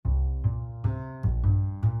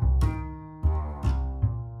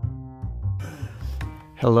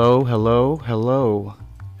Hello, hello, hello,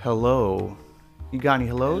 hello. You got any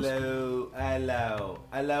hellos?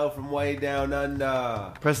 Hello from way down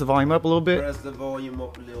under. Press the volume up a little bit. Press the volume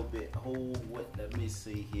up a little bit. Let me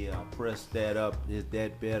see here. I press that up. Is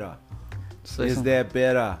that better? That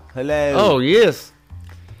better? Hello. Oh, yes.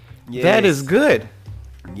 Yes. That is good.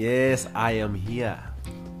 Yes, I am here.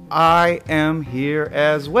 I am here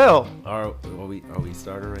as well. Are we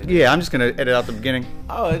starting right now? Yeah, I'm just going to edit out the beginning.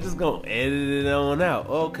 Oh, it's just going to edit it on out.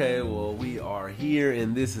 Okay, well, we are here,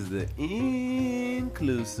 and this is the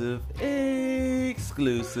exclusive.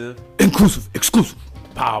 Exclusive.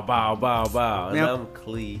 Bow, bow, bow, bow. And Yep. I'm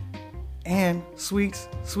Clee. And Sweets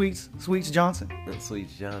Johnson. Sweet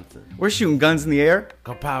Johnson. We're shooting guns in the air.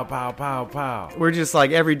 Pow, pow, pow, pow. We're just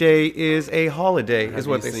like every day is a holiday, is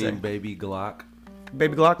what they Have you say. seen Baby Glock?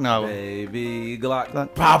 Baby Glock? No. Baby Glock.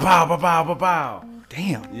 Glock. Pow, pow, pow, pow, pow, pow.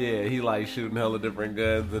 Damn. Yeah, he like shooting hella different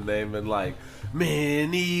guns and naming like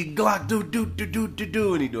mini Glock do do do do do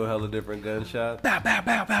do, and he do a hella different gunshots. Bow, bow,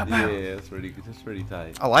 bow, bow, bow. Yeah, it's pretty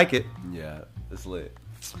tight. I like it. Yeah, it's lit.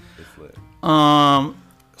 It's lit.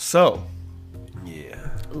 So. Yeah.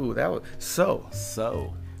 Ooh, that was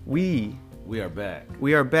So we we are back.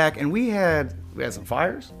 are back, and we had some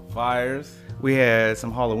fires. Fires, We had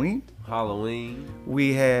some Halloween. Halloween,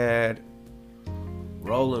 We had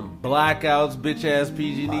rolling blackouts, bitch ass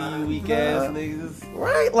PG&E, weak ass niggas.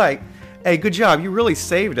 right, like, hey, good job. You really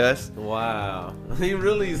saved us. Wow, he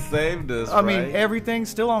really saved us. I mean, right? everything's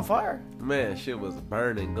still on fire. Man, shit was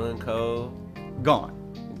burning. Glencoe. Gone.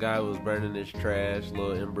 Guy was burning his trash.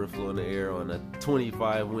 Little ember flew in the air on a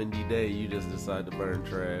 25 windy day. You just decide to burn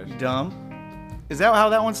trash. Dumb. Is that how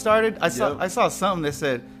that one started? I Yep. saw something that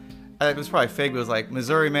said it was probably fake. But it was like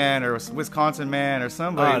Missouri man or Wisconsin man or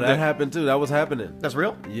somebody. Oh, that happened too. That was happening. That's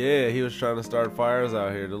real. Yeah, he was trying to start fires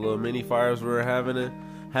out here. The little mini fires we were having.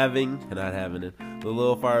 The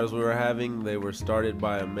little fires we were having, they were started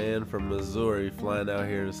by a man from Missouri flying out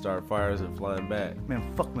here to start fires and flying back. Man,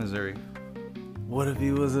 fuck Missouri. What if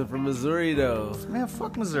he wasn't from Missouri though? Man,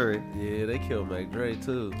 fuck Missouri. Yeah, they killed Mac Dre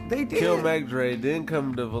too. They did. Killed Mac Dre, then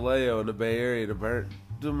come to Vallejo in the Bay Area to burn.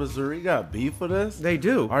 Do Missouri got beef with us? They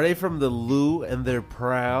do. Are they from the Lou and they're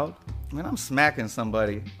proud? Man, I'm smacking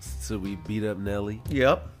somebody. So we beat up Nelly.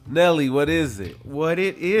 Yep. Nelly, what is it? What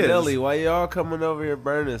it is. Nelly, why y'all coming over here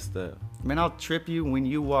burning stuff? Man, I'll trip you when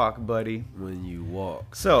you walk, buddy. When you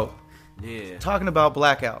walk. So, Yeah. talking about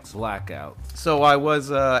blackouts. Blackout. So I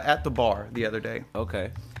was at the bar the other day,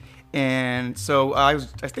 Okay. and so I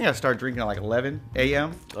think I started drinking at like 11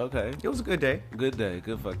 a.m. Okay. It was a good day. Good day.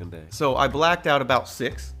 Good fucking day. So I blacked out about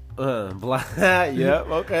 6. Yep.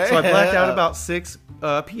 Okay. So I blacked out about 6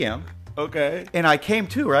 p.m. Okay. and I came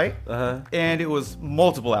to, right? Uh-huh. And it was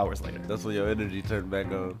multiple hours later. That's when your energy turned back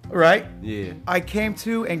on. Right? Yeah. I came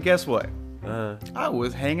to, and guess what? Uh-huh. I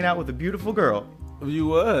was hanging out with a beautiful girl. You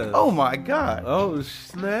was. Oh my God. Oh,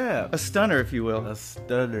 snap. A stunner, if you will. A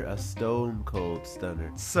stunner. A stone cold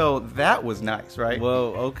stunner. So that was nice, right?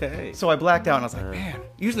 Well, okay. So I blacked out, and I was like, man,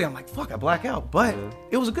 usually I'm like, fuck, I black out. But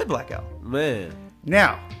it was a good blackout. Man.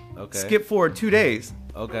 Now, Okay. skip forward 2 days,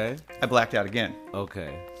 Okay. I blacked out again.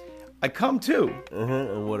 Okay. I come to.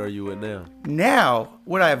 And what are you with now? Now,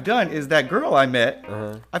 what I have done is that girl I met,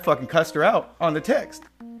 Uh-huh. I fucking cussed her out on the text.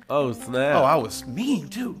 Oh, snap. Oh, I was mean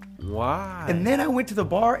too. Why? And then I went to the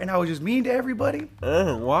bar, and I was just mean to everybody.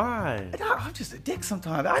 Why? And I'm just a dick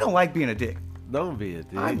sometimes. I don't like being a dick. Don't be a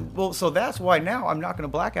dick. Well, so that's why now I'm not going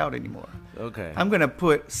to black out anymore. Okay. I'm going to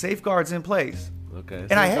put safeguards in place, Okay.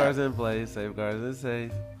 And I have. Safeguards in place. Safeguards in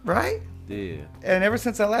safe. right? Yeah. And ever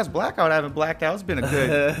since that last blackout, I haven't blacked out. It's been a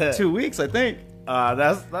good 2 weeks, I think.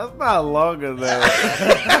 That's not long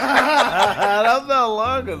enough. That's not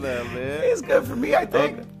long enough, man. It's good for me, I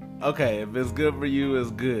think. Okay, if it's good for you,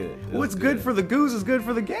 it's good. What's good for the goose is good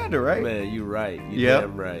for the gander, right? Man, you right. You Yep.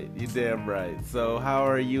 damn right. You damn right. So how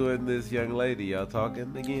are you and this young lady? Y'all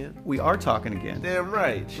talking again? We are talking again, Damn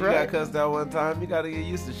right. She Right. got cussed out one time. You gotta get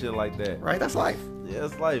used to shit like that. right? That's life. Yeah,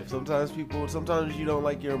 it's life. Sometimes you don't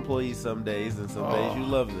like your employees some days, and some days you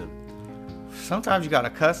love them. Sometimes you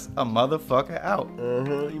gotta cuss a motherfucker out.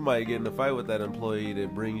 You might get in a fight with that employee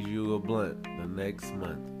that brings you a blunt the next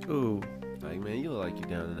month. Ooh, Like, man, you look like you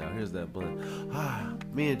down and out. Here's that blunt.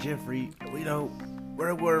 Me and Jeffrey, we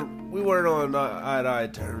weren't on eye-to-eye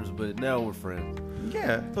terms, but now we're friends.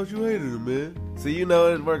 yeah. Thought you hated him, man. So you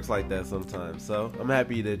know it works like that sometimes. So I'm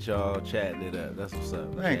happy that y'all chatting it up. That's what's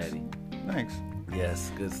up. Thanks. Chatty. Thanks.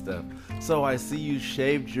 Yes, good stuff. So I see you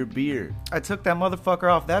shaved your beard. I took that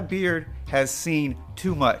motherfucker off. That beard has seen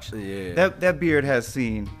too much. Yeah. That beard has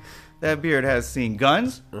seen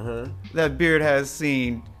guns. Uh-huh. That beard has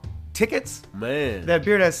seen tickets. Man, That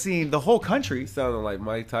beard has seen the whole country. he sounded like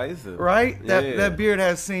Mike Tyson. Right? Yeah. That beard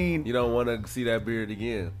has seen. You don't want to see that beard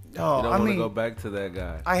again. Oh, you don't I want to mean, go back to that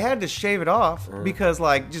guy. I had to shave it off because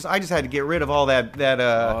I just had to get rid of all that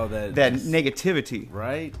just- negativity.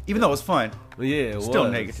 Right? Even though it was fun, Yeah, it still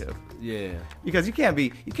was. negative. Yeah. Because you can't be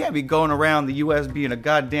going around the U.S. being a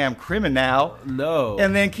goddamn criminal No.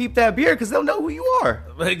 and then keep that beard because they'll know who you are.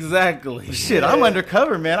 Exactly. Shit, Yeah. I'm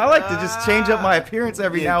undercover, man. I like to just change up my appearance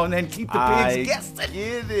every Yeah. now and then, keep the I pigs guessing.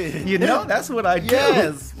 get it. You know, that's what I do.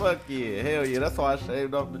 Yes. Fuck yeah. Hell yeah. That's why I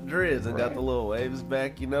shaved off the dreads and got Right. the little waves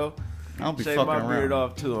back, you know. I don't be Shave fucking my around. beard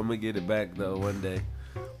off too. I'm gonna get it back though one day.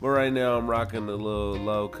 But right now I'm rocking the little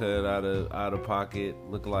low cut out of pocket.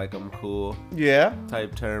 Look like I'm cool Yeah.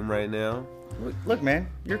 type term right now. Look, man,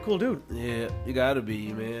 you're a cool dude. Yeah, you gotta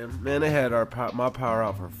be, man. Man, they had my power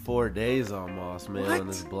out for 4 days almost, man, What? on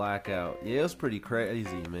this blackout. Yeah, it was pretty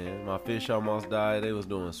crazy, man. My fish almost died. They was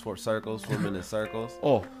doing circles, swimming in circles.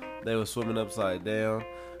 Oh, They was swimming upside down.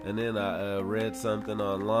 And then I read something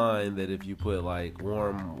online that if you put like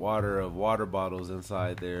warm water bottles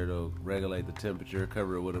inside there, it'll regulate the temperature,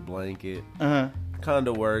 cover it with a blanket. Kind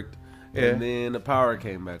of worked. Yeah. And then the power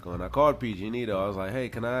came back on. I called PG&E though. I was like,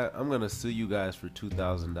 hey, I'm going to sue you guys for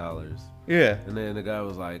 $2,000. yeah. And then the guy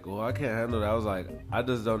was like, well, I can't handle that. I was like, I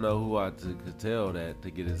just don't know who I could tell that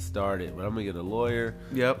to get it started. But I'm going to get a lawyer.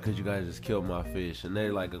 Yep. Because you guys just killed my fish. And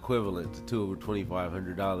they're like equivalent to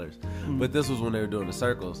 $2,500. But this was when they were doing the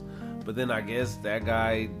circles. But then I guess that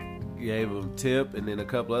guy gave him tip. And then a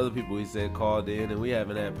couple other people he said called in. And we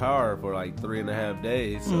haven't had power for like 3.5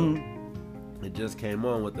 days. So it just came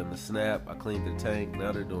on with them to snap. I cleaned the tank.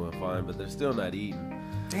 Now they're doing fine. But they're still not eating.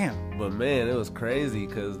 Damn. But man, it was crazy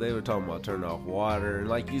because they were talking about turning off water. And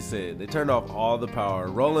like you said, they turned off all the power,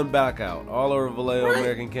 rolling back out all over Vallejo, Right.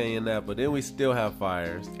 American Canyon, that. But then we still have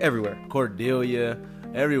fires. Everywhere. Cordelia,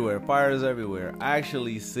 everywhere. Fires everywhere. I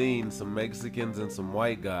actually seen some Mexicans and some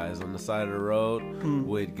white guys on the side of the road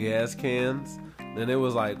with gas cans. And it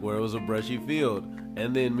was like where it was a brushy field.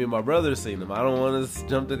 And then me and my brother seen them. I don't want to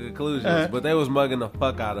jump to conclusions, but they was mugging the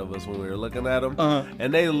fuck out of us when we were looking at them.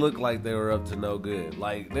 And they looked like they were up to no good.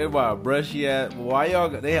 Like, they were by a brushy at. Why y'all?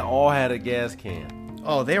 They all had a gas can.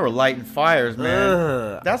 Oh, they were lighting fires,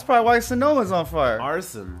 man. That's probably why Sonoma's on fire.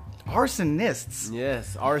 Arson. Arsonists.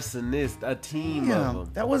 Yes, arsonist. A team of Damn, them.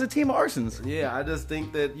 that was a team of arsons. Yeah, I just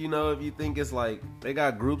think that, you know, if you think it's like, they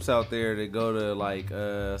got groups out there that go to, like,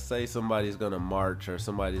 say somebody's gonna march or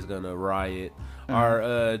somebody's gonna riot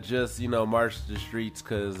or just, you know, march the streets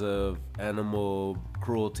because of animal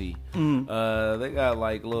cruelty. They got,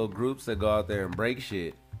 like, little groups that go out there and break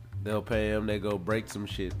shit. They'll pay them, they go break some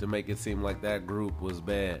shit to make it seem like that group was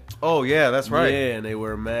bad. Oh, yeah, that's right. Yeah, and they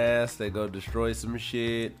wear masks, they go destroy some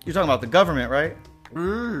shit. You're talking about the government, right?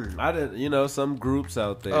 I didn't, you know, some groups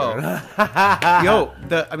out there. Oh. Yo,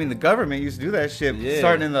 the government used to do that shit Yeah.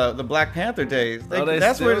 starting in the Black Panther days. Oh, they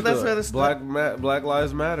that's still where do that's it. where the Black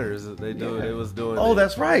Lives Matters. They do it. Yeah. It was doing. Oh, it.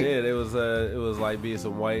 that's right. Yeah, it was like being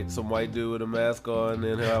some white dude with a mask on, and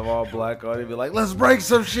then he'll have all black on. He'd be like, "Let's break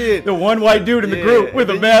some shit." the one white dude in the Yeah, group with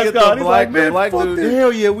a and then you mask get the on. He's like, man, black fuck dude. this.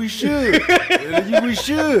 Hell yeah, we should. We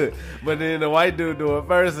should. But then the white dude do it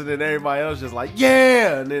first, and then everybody else just like,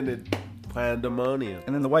 yeah, and then it pandemonium.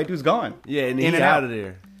 And then the white dude's gone. Yeah, and In he's and out out. of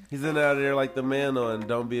there. He's in and out of there like the man on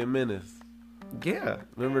Don't Be a Menace. Yeah.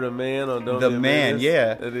 Remember the man on Don't The Be a Man, Menace?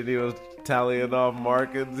 yeah. And then he was tallying off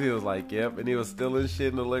markings. He was like, yep. And he was stealing shit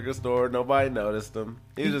in the liquor store. Nobody noticed him.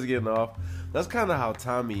 He was just getting off. That's kind of how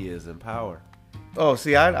Tommy is in Power. Oh,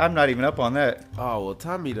 see, I'm not even up on that. Oh, well,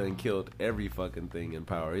 Tommy done killed every fucking thing in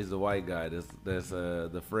Power. He's the white guy that's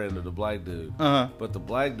the friend of the black dude. But the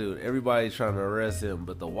black dude, everybody's trying to arrest him.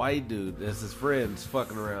 But the white dude, that's his friends,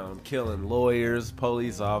 fucking around, killing lawyers,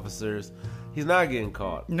 police officers. He's not getting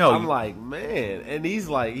caught. No. I'm like, man. And he's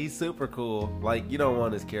super cool. Like, you don't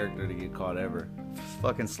want his character to get caught ever.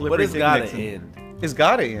 Fucking slippery. But it's Dick gotta Nixon. end. It's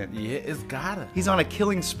gotta end. Yeah, it's gotta. He's on a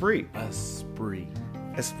killing spree. A spree.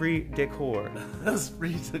 Esprit de corps. A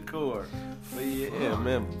spree to core. But yeah,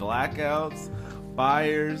 man. Blackouts,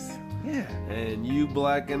 fires, Yeah. and you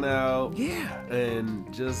blacking out. Yeah.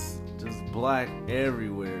 And just black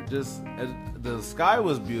everywhere. Just the sky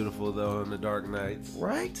was beautiful though in the dark nights.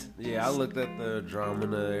 Right? Yeah, I looked at the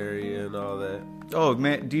Andromeda area and all that. Oh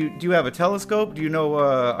man, do you have a telescope? Do you know?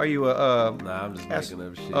 Are you a? Nah, I'm just making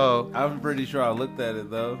up shit. Oh. I'm pretty sure I looked at it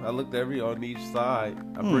though. I looked on each side.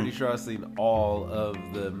 I'm pretty sure I seen all of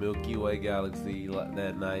the Milky Way galaxy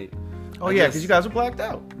that night. Oh I yeah, just- because you guys were blacked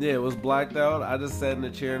out. Yeah, it was blacked out. I just sat in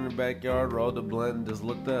a chair in the backyard, rolled a blunt, and just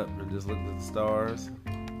looked up and just looked at the stars.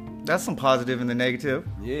 That's some positive and the negative.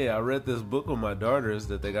 Yeah, I read this book with my daughters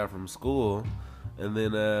that they got from school, And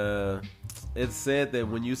then it's said that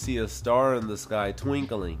when you see a star in the sky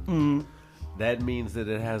twinkling, that means that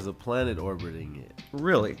it has a planet orbiting it.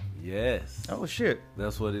 Really? Yes. Oh shit.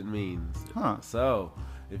 That's what it means. Huh. So,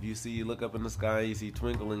 if you look up in the sky, you see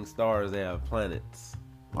twinkling stars, they have planets.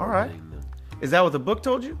 All right. orbiting them. Is that what the book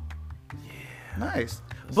told you? Yeah. Nice.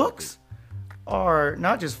 Books are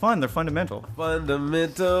not just fun; they're fundamental.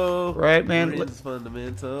 Fundamental. Right, man? It's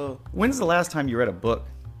fundamental. When's the last time you read a book?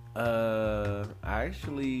 I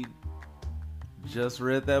actually just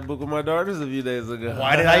read that book with my daughters a few days ago.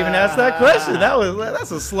 Why did I even ask that question?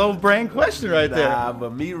 That's a slow brain question right there. Nah,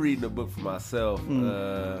 but me reading a book for myself,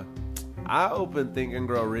 I open Think and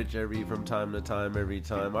Grow Rich from time to time, every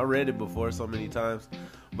time. I read it before so many times,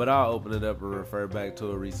 but I'll open it up and refer back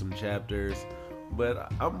to it, read some chapters.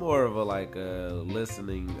 But I'm more of a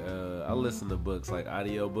listening. I listen to books like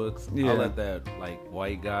audio books. Yeah. I let that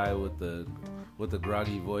white guy with the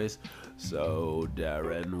groggy voice. So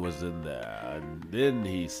Darren was in there, and then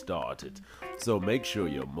he started. So make sure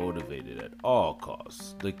you're motivated at all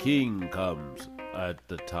costs. The king comes at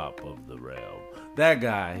the top of the realm. That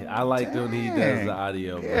guy, I like when he does the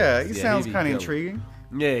audio. Yeah, books. he sounds be kind of killing. intriguing.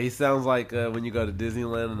 Yeah, he sounds like when you go to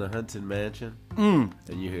Disneyland in the Haunted Mansion, and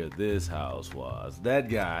you hear "This house was." That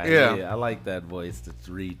guy. Yeah. I like that voice to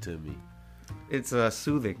read to me. It's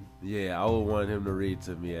soothing. Yeah, I would want him to read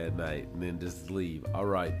to me at night and then just leave. All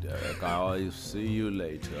right, Derek, I'll see you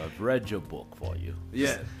later. I've read your book for you.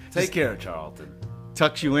 Yeah, take care, Charlton.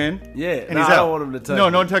 Tucks you in. Yeah, and he's I out. don't want him to tuck No,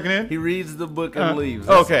 in. no tucking in. He reads the book and leaves.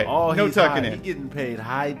 That's Okay, all no he's tucking high. in. He getting paid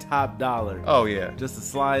high top dollar. Oh yeah. Just to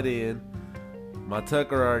slide in. My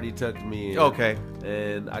tucker already tucked me in. Okay.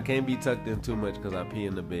 And I can't be tucked in too much because I pee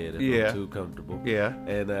in the bed if Yeah. I'm too comfortable. Yeah.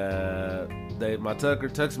 And my tucker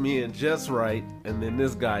tucks me in just right, and then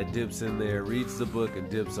this guy dips in there, reads the book, and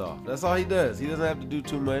dips off. That's all he does. He doesn't have to do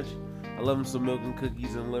too much. I love him some milk and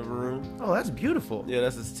cookies in the living room. Oh, that's beautiful. Yeah,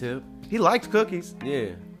 that's his tip. He likes cookies. Yeah.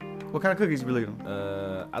 What kind of cookies you believe him?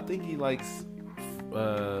 I think he likes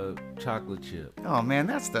chocolate chip Oh man,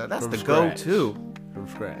 that's the From scratch. go-to. from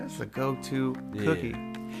scratch. That's the go-to Yeah. cookie.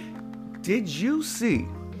 Did you see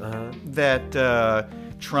Uh-huh. that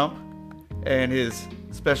Trump and his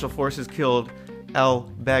special forces killed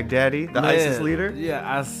al-Baghdadi, the ISIS Man, leader? Yeah,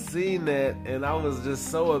 I seen that, and I was just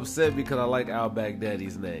so upset because I like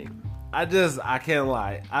al-Baghdadi's name. I can't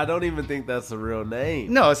lie. I don't even think that's a real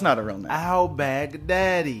name. No, it's not a real name.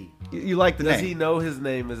 Al-Baghdadi. You like the Does name? he know his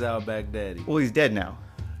name is al-Baghdadi? Well, he's dead now.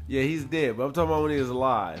 Yeah, he's dead, but I'm talking about when he was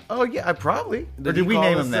alive. Oh yeah, I probably. Or he did we call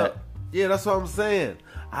name him himself- that? Yeah, that's what I'm saying.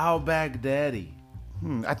 Al-Baghdadi.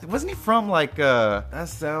 Wasn't he from like That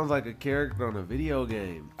sounds like a character on a video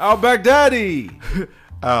game. Al-Baghdadi!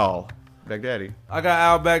 al-Baghdadi? I got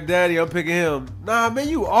al-Baghdadi, I'm picking him. Nah, man,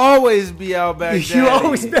 you always be al-Baghdadi. You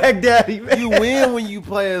always Baghdadi, man. You win when you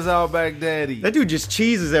play as al-Baghdadi. That dude just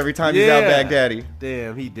cheeses every time he's al-Baghdadi.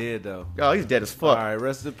 Damn, he did though. Oh, he's dead as fuck. All right,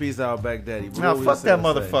 rest in peace, al-Baghdadi. Now fuck that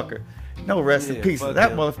motherfucker. No rest in Yeah, peace. fuck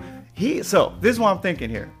That him. motherfucker. So this is what I'm thinking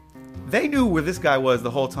here. They knew where this guy was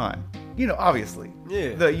the whole time. You know, obviously.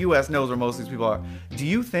 Yeah. The U.S. knows where most of these people are. Do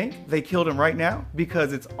you think they killed him right now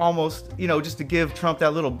because it's almost, just to give Trump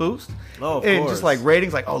that little boost? Oh, of and course. just like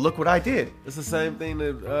ratings, like, oh, look what I did. It's the same thing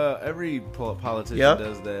that every politician Yep.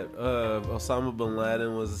 does that. Osama bin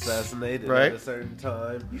Laden was assassinated Right. at a certain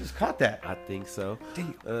time. You just caught that. I think so.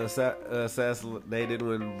 Damn. Assassinated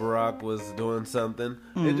when Barack was doing something.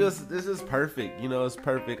 Mm-hmm. It's just perfect. It's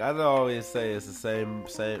perfect. I always say it's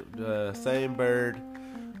the same bird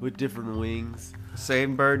with different wings.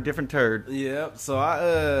 Same bird, different turd. Yep. So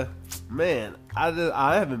I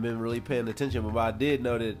haven't been really paying attention, but I did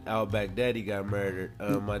know that al-Baghdadi got murdered.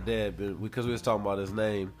 My dad, because we was talking about his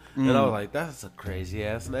name, and I was like, that's a crazy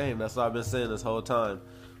ass name. That's what I've been saying this whole time.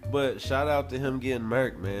 But shout out to him getting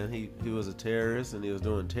murked, man. He was a terrorist and he was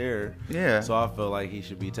doing terror. Yeah. So I feel like he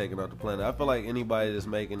should be taken off the planet. I feel like anybody that's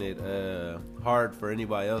making it hard for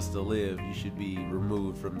anybody else to live, you should be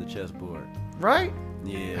removed from the chessboard. Right?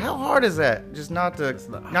 Yeah. How hard is that? Just not to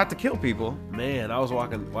not- not to kill people. Man, I was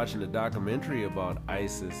watching a documentary about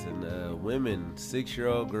ISIS and women,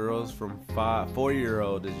 6-year-old girls from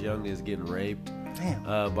 4-year-old as young as getting raped. Damn.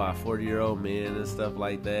 By 40-year-old men and stuff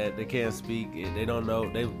like that. They can't speak. They don't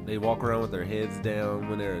know. They walk around with their heads down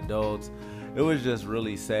when they're adults. It was just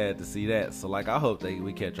really sad to see that. So like, I hope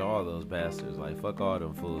we catch all those bastards. Like, fuck all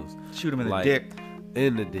them fools. Shoot him in the Like, dick.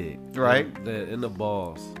 In the dick. Right. In the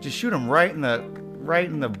balls. Just shoot him right in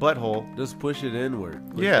the butthole. Just push it inward.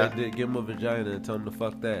 Yeah. Give him a vagina and tell him to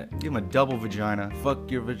fuck that. Give him a double vagina.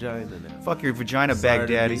 Fuck your vagina now. Fuck your vagina, Sorry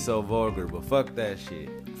to Baghdadi. be so vulgar, but fuck that shit.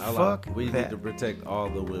 Fuck we that. need to protect all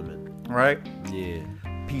the women. Right? Yeah.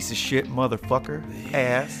 piece of shit motherfucker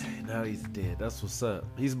ass. Now he's dead. That's what's up.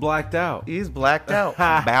 He's blacked out. He's blacked out.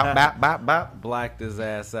 Bop, bop, bop, bop. Blacked his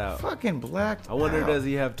ass out. Fucking blacked I wonder, out. does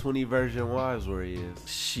he have 20 virgin wives where he is?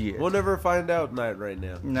 Shit. We'll never find out night right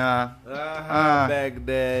now. Nah.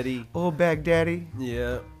 Baghdaddy. Oh, Baghdaddy.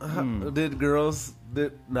 Yeah. Did girls...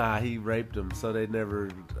 Nah, he raped them, so they never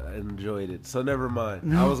enjoyed it. So never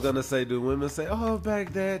mind. I was going to say, do women say, oh,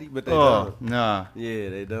 Baghdaddy? But they don't. Nah. Yeah,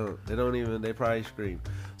 they don't. They don't even... They probably scream.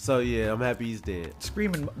 So, yeah, I'm happy he's dead.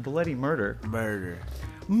 Screaming bloody murder. Murder.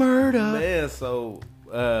 Murder. Man, so...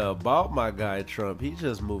 about my guy Trump, he's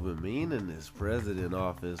just moving mean in this president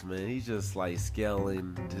office, man. He's just like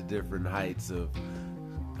scaling to different heights of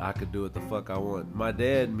I could do what the fuck I want. My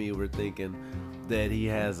dad and me were thinking that he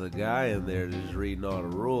has a guy in there that's reading all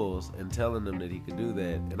the rules and telling them that he could do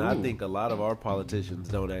that. And I think a lot of our politicians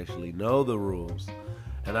don't actually know the rules.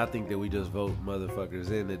 And I think that we just vote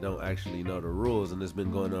motherfuckers in that don't actually know the rules, and it's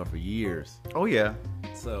been going on for years. Oh, yeah.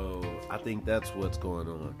 So I think that's what's going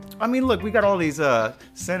on. I mean, look, we got all these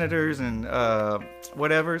senators and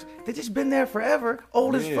whatevers. They just been there forever,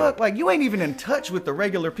 old as fuck. Like, you ain't even in touch with the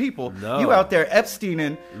regular people. No. You out there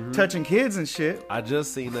Epsteining, touching kids and shit. I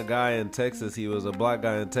just seen a guy in Texas. He was a black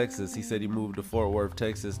guy in Texas. He said he moved to Fort Worth,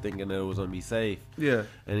 Texas, thinking that it was going to be safe. Yeah.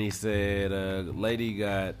 And he said a lady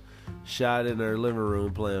got shot in her living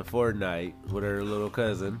room playing Fortnite with her little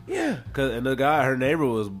cousin. Yeah. And the guy, her neighbor,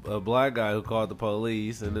 was a black guy who called the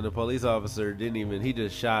police. And then the police officer he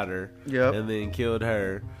just shot her. Yep. And then killed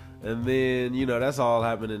her. And then, that's all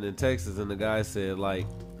happening in Texas. And the guy said, like,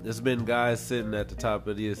 there's been guys sitting at the top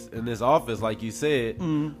of this office, like you said,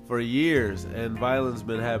 for years, and violence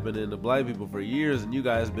been happening to black people for years, and you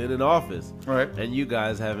guys been in office, Right. and you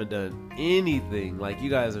guys haven't done anything. Like, you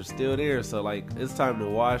guys are still there, so like it's time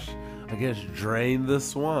to drain the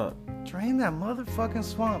swamp, Drain that motherfucking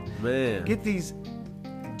swamp. man. Get these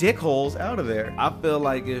dick holes out of there. I feel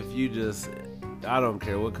like if you I don't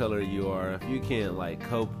care what color you are, if you can't like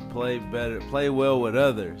cope, play well with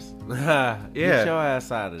others, get your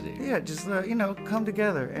ass out of there. Yeah, just come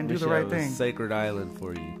together and do We the should right have a thing. sacred island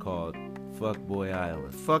for you called Fuckboy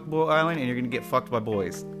Island. Fuckboy Island, and you're gonna get fucked by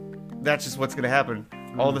boys. That's just what's gonna happen.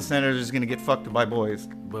 All the senators are gonna get fucked by boys.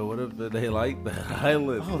 But what if they like that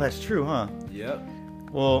island? Oh, that's true, huh? Yep.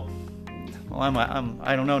 Well,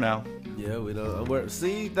 I don't know now. Yeah, we don't.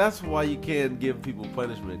 See, that's why you can't give people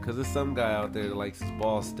punishment, because there's some guy out there that likes his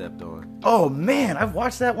balls stepped on. Oh man, I've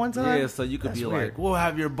watched that one time. Yeah, so you could That's be weird. like, we'll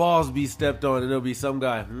have your balls be stepped on, and there'll be some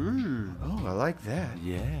guy, Oh, I like that.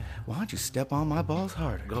 yeah, Why don't you step on my balls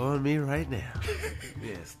harder? go on me right now.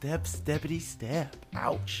 Yeah, steppity step.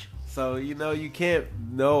 Ouch. So, you can't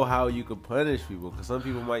know how you could punish people, because some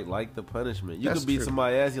people might like the punishment. You That's could beat true.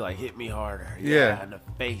 somebody ass, you like, hit me harder. Yeah. In the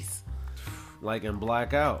face. Like, and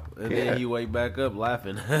black out. And Yeah. then you wake back up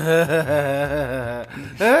laughing.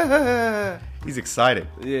 He's excited.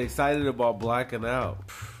 Yeah, excited about blacking out.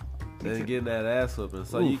 And getting that ass whooping.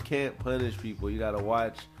 So you can't punish people. You gotta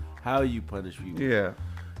watch how you punish people. Yeah.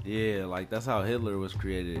 Yeah, like that's how Hitler was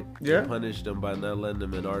created. Yeah. To punish them by not letting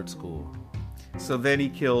them in art school. So then he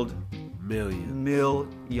killed Millions.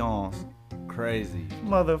 millions. Crazy.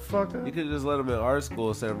 Motherfucker. You could just let him in art school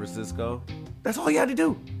in San Francisco. That's all you had to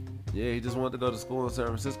do. Yeah, he just wanted to go to school in San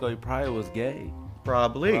Francisco. He probably was gay.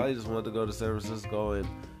 Probably. Probably just wanted to go to San Francisco and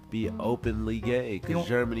be openly gay You because don't-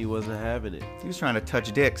 Germany wasn't having it. He was trying to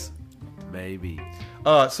touch dicks. Maybe.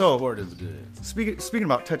 So Sport is good. speaking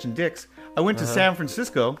about touching dicks, I went to San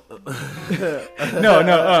Francisco. no.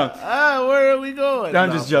 Where are we going?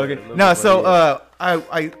 I'm just joking. No, so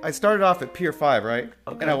I started off at Pier 5, right?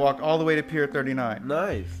 Okay. And I walked all the way to Pier 39.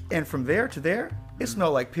 Nice. And from there to there, it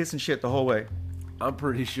smelled like piss and shit the whole way. I'm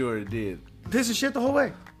pretty sure it did. Piss and shit the whole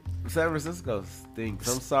way. San Francisco stinks.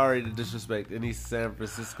 I'm sorry to disrespect any San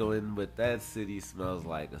Franciscoan, but that city smells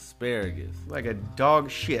like asparagus. Like a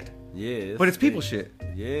dog shit. Yeah. But it's people stinks.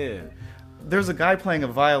 shit. Yeah. There's a guy playing a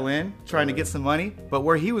violin trying to get some money, but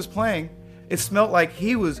where he was playing, it smelled like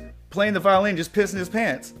he was playing the violin just pissing his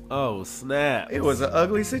pants. Oh, snap. It was an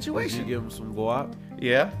ugly Did you situation. give him some guap?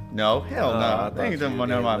 Yeah? No, hell I no. thought They ain't you done none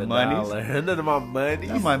gave of my him a monies. dollar. None of my monies.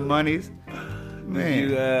 None of my monies.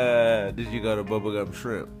 Man. Did you go to Bubblegum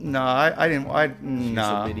Shrimp? No, I didn't. There's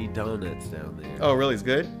Nah. so many donuts down there. Oh, really? It's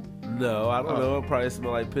good? No, I don't Oh. know. It probably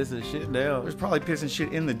smell like piss and shit now. There's probably piss and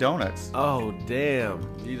shit in the donuts. Oh, damn.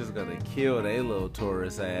 You just gonna kill they little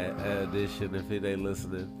tourist addition if they ain't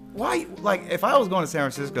listening. Why? Like, if I was going to San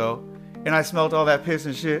Francisco and I smelled all that piss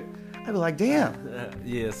and shit, I'd be like, damn.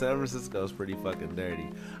 Yeah, San Francisco's pretty fucking dirty.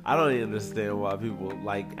 I don't even understand why people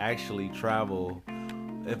like actually travel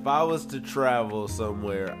if I was to travel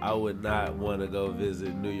somewhere, I would not want to go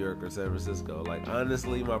visit New York or San Francisco. Like,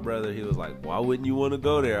 honestly, my brother, he was like, why wouldn't you want to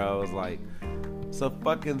go there? I was like, it's a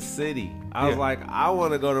fucking city. I was like, I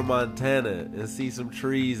want to go to Montana and see some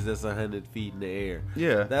trees that's 100 feet in the air.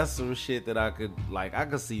 Yeah. That's some shit that I could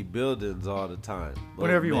see buildings all the time. But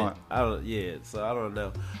Whatever you want. So I don't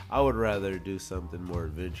know. I would rather do something more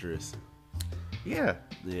adventurous. Yeah.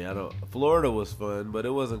 Yeah, Florida was fun, but it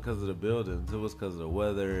wasn't because of the buildings. It was because of the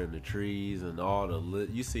weather and the trees and all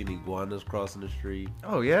you seen iguanas crossing the street.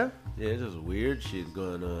 Oh, yeah? Yeah, it's just weird shit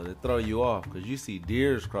going on. It throw you off because you see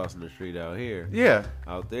deers crossing the street out here. Yeah.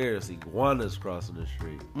 Out there, it's iguanas crossing the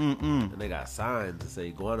street. And they got signs that say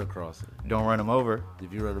iguana crossing. Don't run them over.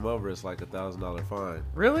 If you run them over, it's like $1,000 fine.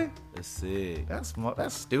 Really? It's sick. That's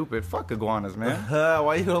stupid. Fuck iguanas, man.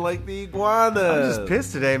 Why you don't like the iguanas? I'm just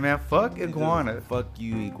pissed today, man. Fuck iguanas. Fuck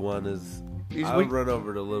you, iguanas. I'll run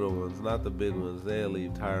over the little ones, not the big ones. They'll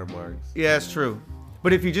leave tire marks. Yeah, it's true.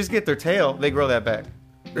 But if you just get their tail, they grow that back.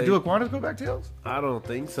 Or do iguanas grow back tails? I don't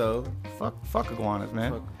think so. Fuck iguanas,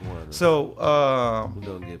 man. Fuck iguanas. So, we're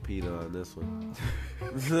gonna get PETA on this one.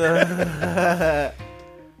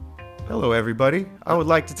 Hello, everybody. I would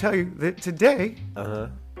like to tell you that today,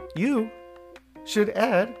 you should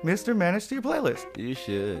add Mr. Manish to your playlist. You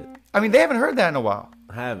should. I mean, they haven't heard that in a while.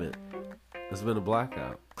 I haven't. It's been a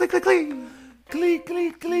blackout. Click, click, click. Click,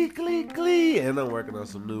 click, click, click, click. And I'm working on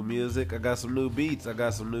some new music. I got some new beats. I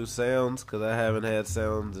got some new sounds because I haven't had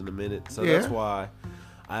sounds in a minute. So that's why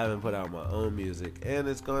I haven't put out my own music. And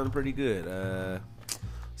it's going pretty good.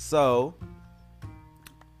 So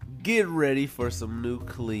get ready for some new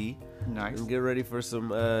Klee. Nice. And get ready for some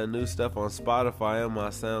new stuff on Spotify and my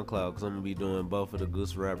SoundCloud because I'm going to be doing both of the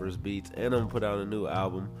Goose Rappers beats. And I'm going to put out a new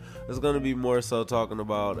album. It's going to be more so talking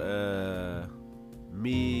about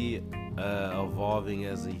me evolving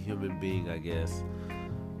as a human being, I guess.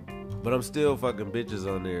 But I'm still fucking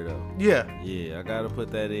bitches on there, though. Yeah. Yeah, I got to put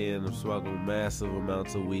that in. I'm smoking massive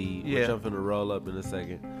amounts of weed, which I'm finna roll up in a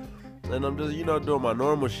second. And I'm just, doing my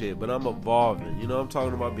normal shit, but I'm evolving. I'm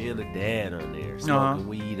talking about being a dad on there, smoking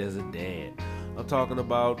weed as a dad. I'm talking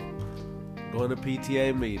about going to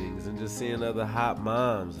PTA meetings and just seeing other hot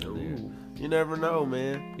moms in there. You never know,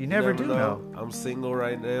 man. You never do know. I'm single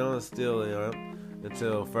right now and still am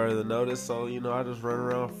until further notice. So, I just run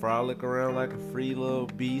around, frolic around like a free little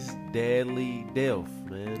beast, dadly delf,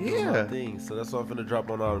 man. Doing my thing. So that's why I'm finna drop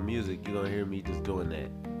on all the music. You're gonna hear me just doing that.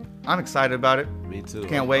 I'm excited about it. Me too.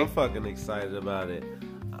 Can't wait. I'm fucking excited about it.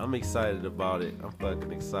 I'm excited about it. I'm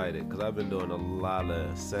fucking excited because I've been doing a lot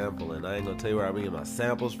of sampling. I ain't gonna tell you where I'm getting my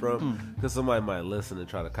samples from because somebody might listen and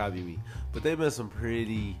try to copy me. But they've been some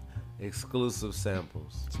pretty exclusive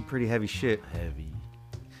samples. Some pretty heavy shit. Heavy.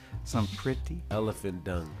 Some pretty elephant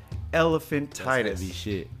dung. Elephantitis. That's heavy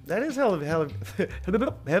shit. That is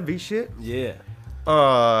heavy shit. Yeah.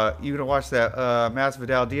 You gonna watch that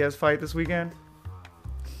Masvidal Diaz fight this weekend?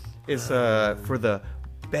 It's for the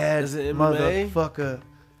bad motherfucker.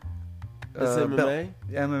 It's MMA?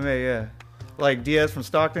 MMA, yeah. Like Diaz from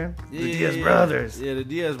Stockton? The Diaz brothers. Yeah, the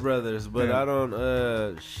Diaz brothers. But I don't,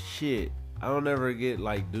 I don't ever get,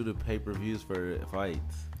 do the pay-per-views for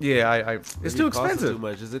fights. Yeah, it's too expensive. Too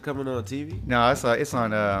much. Is it coming on TV? No, it's on It's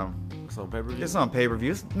on pay-per-view? It's on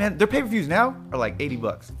pay-per-views. Man, their pay-per-views now are like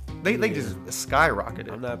 $80. They just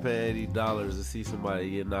skyrocketed. I'm not paying $80 to see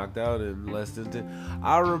somebody get knocked out in less than 10.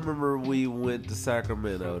 I remember we went to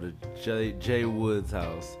Sacramento to Jay Wood's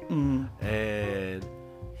house, and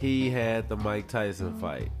he had the Mike Tyson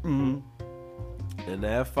fight. And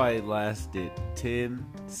that fight lasted 10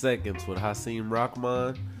 seconds with Hasim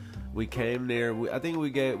Rahman. We came there. I think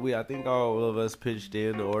all of us pitched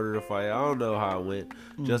in to order the fight. I don't know how it went.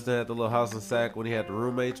 Justin had the little house and sack when he had the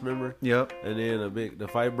roommates, remember? Yep. And then the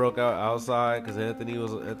fight broke out outside because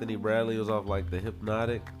Anthony Bradley was off the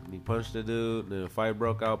hypnotic. And he punched the dude. And then the fight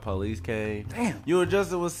broke out. Police came. Damn. You and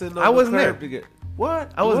Justin was sitting on I wasn't curb there. to get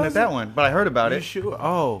what? I wasn't at that one, but I heard about it. You sure?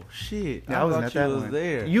 Oh shit! Yeah, I wasn't at that was one.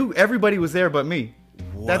 there. Everybody was there but me.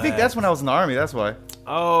 What? I think that's when I was in the Army. That's why.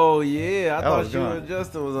 Oh yeah, I thought you gone. and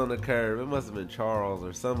Justin was on the curb. It must have been Charles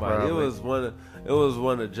or somebody. Probably. It was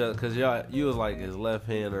one of just because you was like his left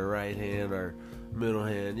hand or right hand or middle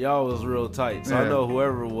hand. Y'all was real tight. So I know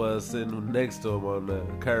whoever was sitting next to him on the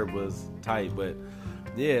curb was tight. But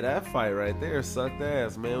yeah, that fight right there sucked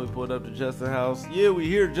ass, man. We pulled up to Justin's house. Yeah, we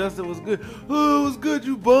hear Justin was good. Oh, it was good,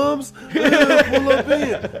 you bums. Pull up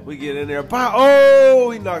in. We get in there. Oh,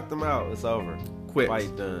 he knocked him out. It's over. Quit.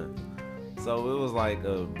 Fight done. So it was like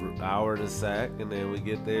an hour to sack, and then we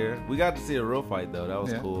get there. We got to see a real fight, though. That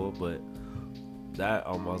was cool, but that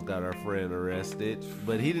almost got our friend arrested.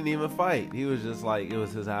 But he didn't even fight. He was just it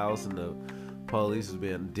was his house, and the police was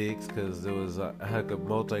being dicks because there was a heck of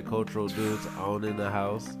multicultural dudes owning the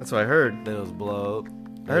house. That's what I heard. They was blowed.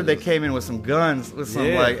 I heard they came in with some guns, with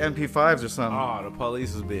some like MP5s or something. Oh, the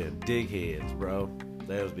police was being dickheads, bro.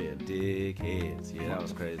 They was being dickheads. Yeah, that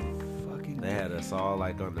was crazy. Fucking. They had us all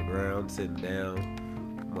like on the ground, sitting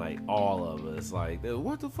down, like all of us. Like,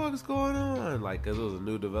 what the fuck is going on? Like, cause it was a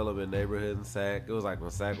new development neighborhood in Sac. It was like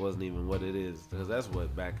when Sac wasn't even what it is, because that's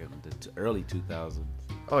what back in the early 2000s.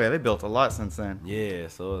 Oh yeah, they built a lot since then. Yeah,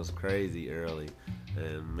 so it was crazy early.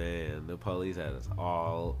 And man, the police had us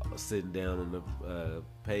all sitting down on the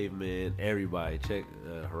pavement. Everybody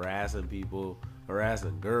harassing people,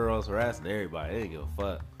 harassing girls, harassing everybody. They didn't give a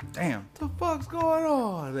fuck. Damn. What the fuck's going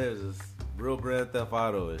on? There's this real Grand Theft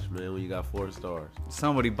Auto-ish, man, when you got 4 stars.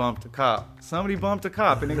 Somebody bumped a cop.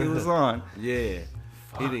 And he was on. Yeah.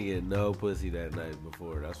 He didn't get no pussy that night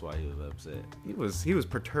before. That's why he was upset. He was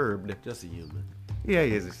perturbed. Just a human. Yeah,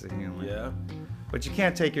 he is just a human. Yeah. But you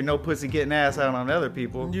can't take your no pussy getting ass out on other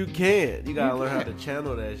people. You can't. You gotta learn how to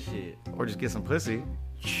channel that shit. Or just get some pussy.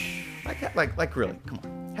 Like really, come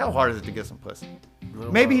on. How hard is it to get some pussy?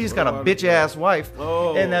 Maybe he just got a bitch ass wife.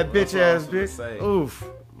 Oh, and that bitch ass bitch. Oof.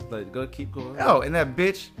 Like, go keep going. Oh, and that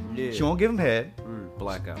bitch, she won't give him head.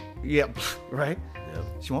 Blackout. Yep, right? Yep.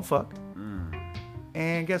 She won't fuck.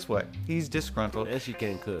 And guess what? He's disgruntled. And she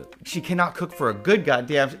can't cook. She cannot cook for a good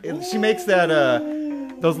goddamn. She makes that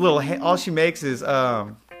those little. All she makes is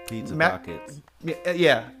pizza pockets.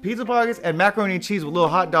 Yeah, pizza pockets and macaroni and cheese with little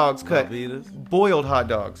hot dogs cut. Velvetas. Boiled hot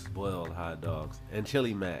dogs. Boiled hot dogs and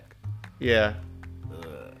chili mac. Yeah.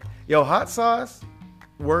 Yo, hot sauce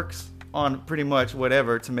works on pretty much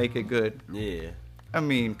whatever to make it good. Yeah. I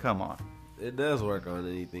mean, come on. It does work on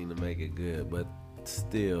anything to make it good, but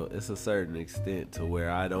still, it's a certain extent to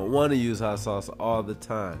where I don't want to use hot sauce all the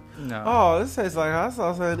time. No. Oh, this tastes like hot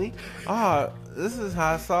sauce, honey. Oh, this is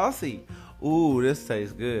hot saucy. Ooh, this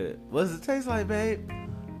tastes good. What does it taste like, babe?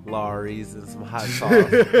 Lawry's and some hot sauce.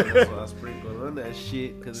 That's what I sprinkle on that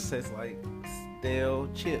shit because it tastes like stale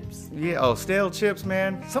chips. Yeah, oh, stale chips,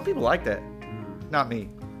 man. Some people like that. Not me.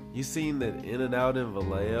 You seen that In-N-Out in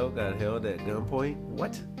Vallejo got held at gunpoint?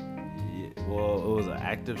 What? Yeah, well, it was an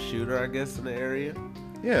active shooter, I guess, in the area.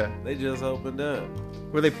 Yeah. They just opened up.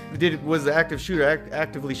 Was the active shooter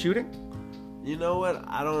actively shooting? You know what?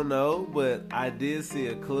 I don't know, but I did see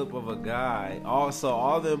a clip of a guy. Also,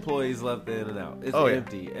 all the employees left the In-N-Out. It's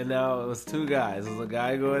empty. And now it was 2 guys. There was a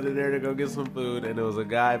guy going in there to go get some food, and there was a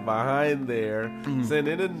guy behind there saying,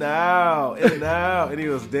 In-N-Out, In-N-Out. And he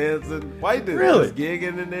was dancing. White dude. Really? Was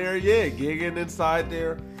gigging in there. Yeah, gigging inside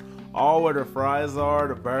there. All where the fries are,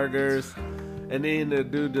 the burgers. And then the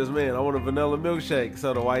dude just, man, I want a vanilla milkshake.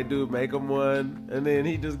 So the white dude make him one, and then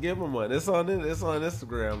he just give him one. It's on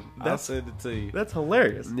Instagram. I'll send it to you. That's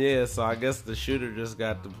hilarious. Yeah, so I guess the shooter just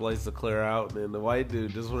got the place to clear out, and then the white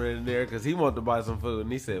dude just went in there because he wanted to buy some food,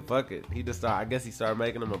 and he said, fuck it. He just started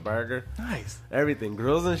making him a burger. Nice. Everything.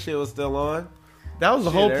 Grills and shit was still on. That was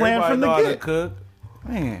the whole plan from the get. get. Cook.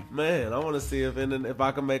 Man, I want to see if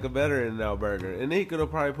I can make a better In-N-Out burger. And he could have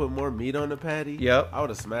probably put more meat on the patty. Yep. I would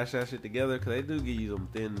have smashed that shit together because they do give you them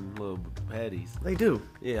thin little patties. They do.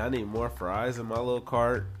 Yeah, I need more fries in my little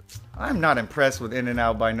cart. I'm not impressed with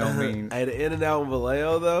In-N-Out by no means. At the In-N-Out in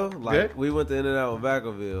Vallejo, though, like Good? we went to In-N-Out in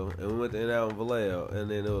Vacaville, and we went to In-N-Out in Vallejo, and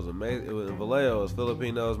then it was in Vallejo, it was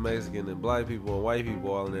Filipinos, Mexican, and black people and white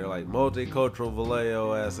people all in there, like multicultural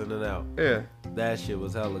Vallejo ass In-N-Out. Yeah. That shit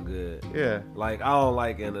was hella good. Yeah. Like, I don't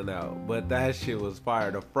like In-N-Out, but that shit was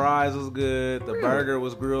fire. The fries was good. The burger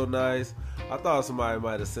was grilled nice. I thought somebody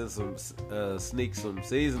might have sent sneak some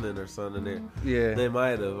seasoning or something in there. Yeah. They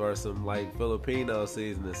might have, or some like Filipino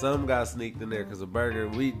seasoning. Some got sneaked in there because the burger,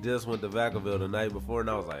 we just went to Vacaville the night before, and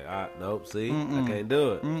I was like, nope, see, I can't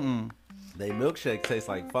do it. They milkshake tastes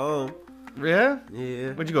like foam. Yeah? Yeah.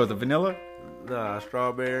 What'd you go with, the vanilla? Nah,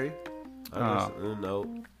 strawberry. Nope.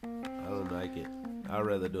 I don't like it. I'd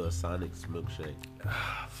rather do a Sonic's milkshake.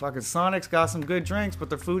 Fucking Sonic's got some good drinks, but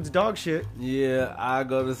their food's dog shit. Yeah,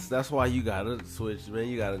 that's why you gotta switch, man.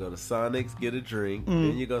 You gotta go to Sonic's, get a drink,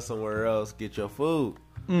 then you go somewhere else, get your food.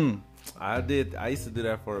 I used to do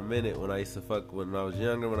that for a minute when I was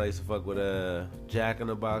younger, when I used to fuck with Jack in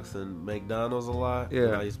the Box and McDonald's a lot. Yeah.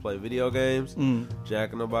 When I used to play video games.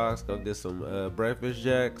 Jack in the Box, go get some breakfast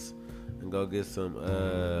jacks, and go get some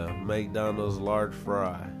McDonald's large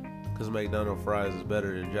fry. Because McDonald's fries is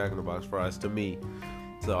better than Jack in the Box fries to me.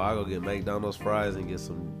 So I go get McDonald's fries and get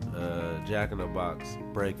some Jack in the Box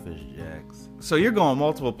breakfast jacks. So you're going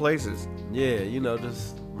multiple places. Yeah,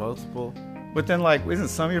 just multiple. But then, like, isn't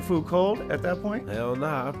some of your food cold at that point? Hell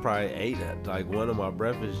nah, I probably ate like one of my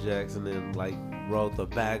breakfast jacks and then like rolled the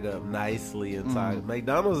bag up nicely inside.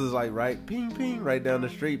 McDonald's is like right, ping, ping, right down the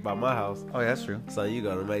street by my house. Oh, yeah, that's true. So you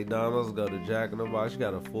go to McDonald's, go to Jack in the Box, you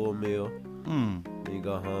got a full meal. Then you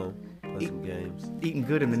go home, play some games. Eating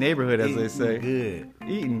good in the neighborhood, as they say. Good.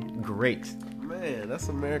 Eating great. Man, that's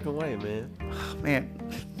the American way, man.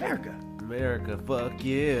 Man, America. America, fuck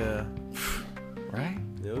yeah. Right?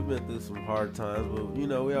 Yeah, we've been through some hard times, but you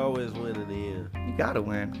know, we always win in the end. You gotta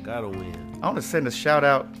win. Gotta win. I want to send a shout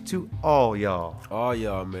out to all y'all. All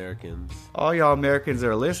y'all Americans. All y'all Americans that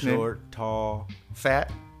are listening. Short, tall,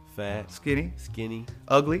 Fat, fat, skinny, skinny,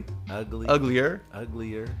 ugly, ugly, uglier,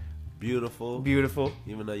 uglier, beautiful. beautiful.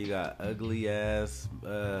 Even though you got ugly ass,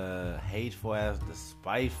 hateful ass,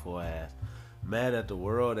 despiteful ass, mad at the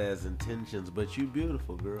world as intentions, but you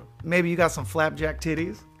beautiful, girl. Maybe you got some flapjack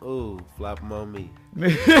titties. Ooh, flap them on me.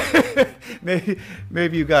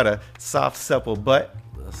 maybe you got a soft, supple butt.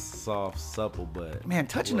 A soft, supple butt. Man,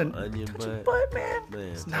 touching Little the onion touching butt. man. Man,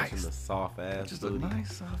 It's touching nice. the soft ass Just booty. a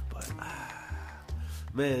nice soft butt.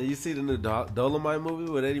 Man, you see the new Dolomite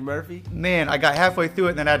movie with Eddie Murphy? Man, I got halfway through it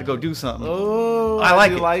and then I had to go do something. Oh, I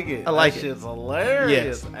like do it. like it. I like that it. shit's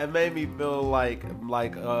hilarious. Yes. It made me feel like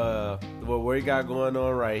what we got going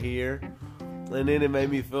on right here. And then it made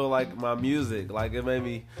me feel like my music. Like it made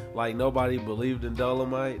me like nobody believed in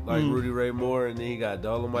Dolomite, like Rudy Ray Moore, and then he got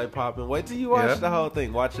Dolomite popping. Wait till you watch Yeah. the whole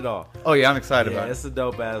thing. Watch it all. Oh yeah, I'm excited Yeah, about it. it's a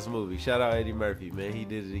dope ass movie. Shout out Eddie Murphy, man. He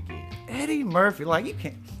did it again. Eddie Murphy, like you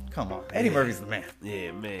can't. Come on, Eddie Murphy's the man.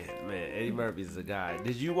 Yeah, man. Eddie Murphy's the guy.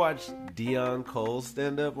 Did you watch Dion Cole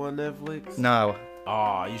stand up on Netflix? No,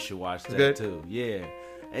 Oh, you should watch that good? too. Yeah.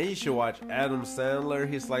 And you should watch Adam Sandler.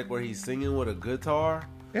 He's like where he's singing with a guitar.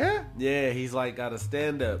 yeah. Yeah, he's like got a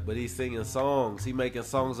stand up, but he's singing songs. He making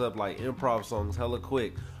songs up like improv songs, hella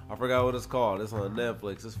quick. I forgot what it's called. It's on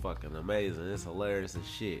Netflix. It's fucking amazing. It's hilarious as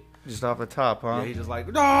shit. Just off the top, huh? Yeah, he just like,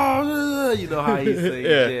 no, you know how he sings.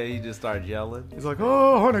 Yeah. Yeah, he just starts yelling. He's like,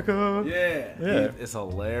 oh, Hanukkah. Yeah, Yeah. It's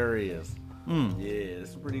hilarious. Yeah,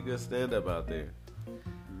 it's a pretty good stand up out there.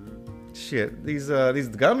 Shit, these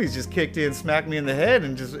gummies just kicked in, smacked me in the head,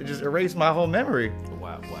 and just erased my whole memory.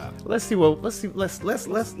 Wow. Let's see what. Let's.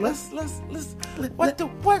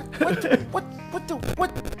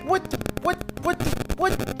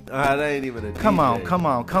 That ain't even a Come on, DJ.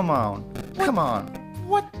 come on.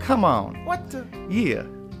 What? Come on. What the? Yeah.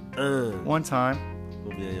 One time.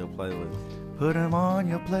 Will be on your playlist. Put them on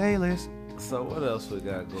your playlist. So what else we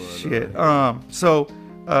got going Shit. on? So,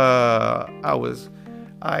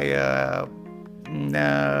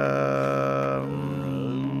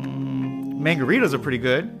 Mangaritas are pretty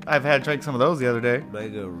good. I've had drank some of those the other day.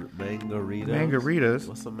 Mangaritas. Mangaritas.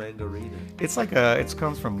 What's a mangarita? It's like it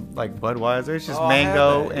comes from like Budweiser. It's just Oh,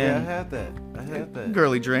 mango I had and that.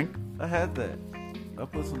 girly drink. I had that. I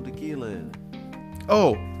put some tequila in.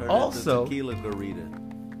 Oh, Turned also, into tequila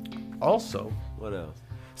garita. also. What else?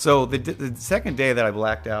 So the second day that I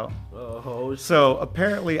blacked out. Oh, So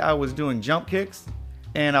apparently I was doing jump kicks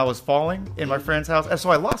and I was falling in my friend's house. And so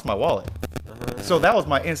I lost my wallet. So that was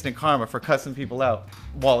my instant karma for cussing people out.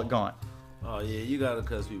 Wallet gone. Oh yeah, you gotta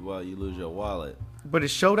cuss people out. You lose your wallet. But it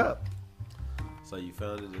showed up. So you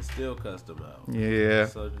found it and still cussed them out. Yeah.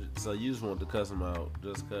 So you just want to cuss them out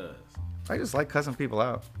just cause. I just like cussing people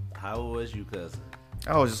out. How was you cussing?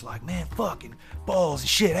 I was just like, man, fucking balls and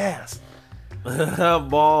shit ass.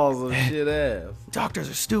 Balls and shit ass. Doctors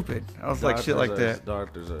are stupid. I was like shit like that.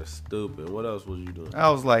 Doctors are stupid. What else was you doing? I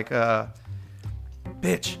was like,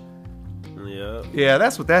 bitch. Yeah. Yeah,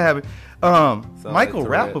 that's what that happened. Michael like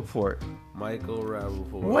Tourette. Rappaport. Michael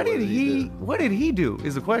Rappaport. What did he do? What did he do?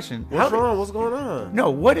 Is the question. What's wrong? What's going on? No,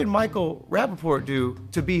 what did Michael Rappaport do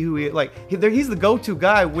to be who he is? Like, he's the go-to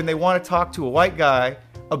guy when they want to talk to a white guy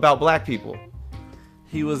about black people.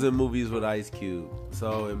 He was in movies with Ice Cube,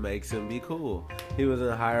 so it makes him be cool. He was in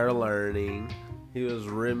Higher Learning. He was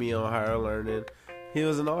Remy on Higher Learning. He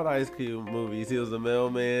was in all the Ice Cube movies. He was the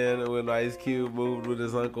mailman when Ice Cube moved with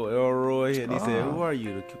his uncle Elroy, and he said, "Who are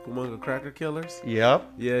you, the Cucamonga Cracker Killers?"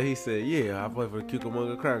 Yep. Yeah, he said, "Yeah, I play for the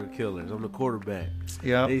Cucamonga Cracker Killers. I'm the quarterback."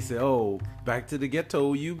 Yep. He said, "Oh, back to the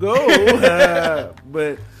ghetto you go."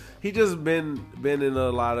 But he just been in a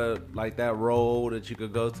lot of like that role that you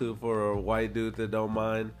could go to for a white dude that don't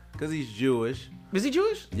mind, because he's Jewish. Is he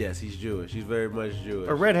Jewish? Yes, he's Jewish. He's very much Jewish.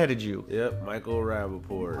 A redheaded Jew. Yep, Michael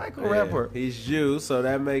Rappaport. Michael Rappaport. He's Jew, so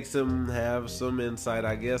that makes him have some insight,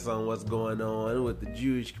 I guess, on what's going on with the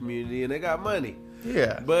Jewish community, and they got money.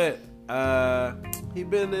 Yeah. But he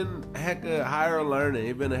been in heck of Higher Learning.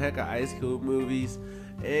 He been in heck of Ice Cube movies,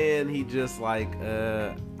 And he just like,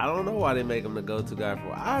 I don't know why they make him the go-to guy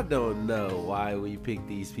for. I don't know why we pick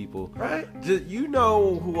these people. Right? Just, you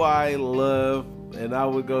know who I love and I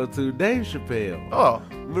would go to? Dave Chappelle. Oh,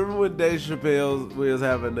 Remember when Dave Chappelle was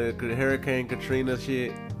having the Hurricane Katrina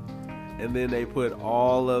shit? And then they put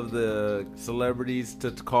all of the celebrities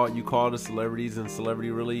to call the celebrities in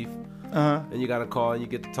celebrity relief. And you got to call and you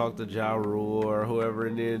get to talk to Ja Rule or whoever.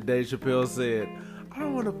 And then Dave Chappelle said, I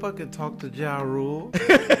don't want to fucking talk to Ja Rule.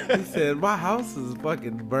 He said, my house is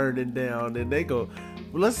fucking burning down. And they go,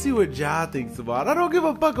 well, let's see what Ja thinks about it. I don't give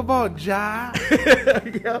a fuck about Ja.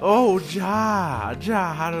 yeah. Oh, Ja.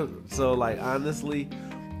 So, like, honestly,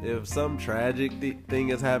 if some tragic thing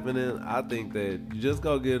is happening, I think that you just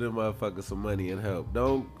go give them motherfuckers some money and help.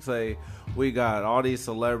 Don't say, we got all these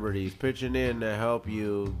celebrities pitching in to help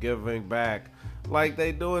you, giving back. Like,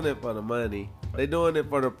 they doing it for the money. They doing it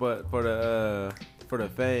for the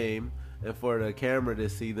fame and for the camera to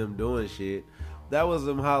see them doing shit. That was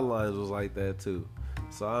them hotlines was like that too.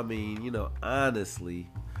 So I mean, you know, honestly,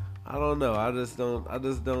 I don't know. I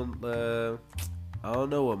don't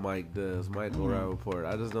know what Mike does, Michael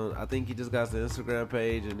Rappaport. I think he just got the Instagram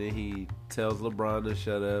page and then he tells LeBron to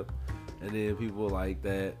shut up, and then people like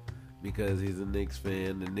that because he's a Knicks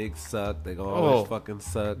fan. The Knicks suck. They gonna always fucking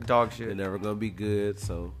suck. Dog shit. They're never gonna be good.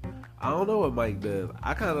 So I don't know what Mike does.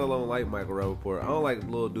 I kind of don't like Michael Rappaport. I don't like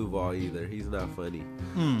Lil Duval either. He's not funny.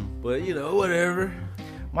 But you know, whatever.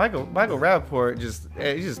 Michael Rappaport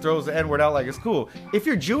he just throws the N-word out like it's cool. If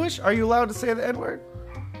you're Jewish, are you allowed to say the N-word?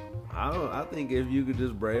 I think if you could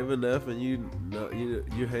just brave enough and you're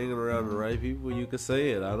hanging around the right people, you could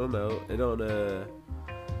say it. I don't know.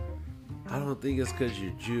 I don't think it's because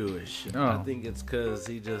you're Jewish. Oh. I think it's because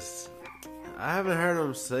I haven't heard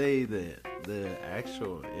him say the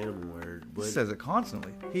actual N-word. But He says it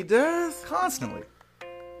constantly. he does? Constantly.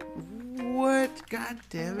 What? God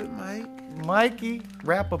damn it, Mike. Mikey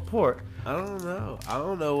Rappaport. I don't know. I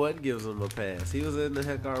don't know what gives him a pass. He was in the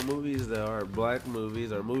heck our movies that are black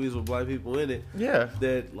movies or movies with black people in it. Yeah.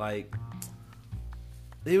 That like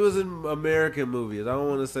he was in American movies. I don't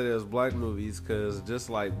want to say there's black movies because just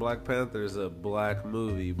like Black Panther is a black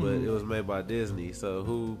movie, but it was made by Disney. So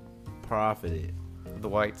who profited? The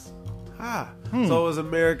whites. So it was an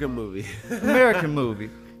American movie. American movie.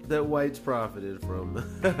 That whites profited from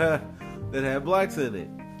that had blacks in it.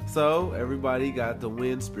 So everybody got to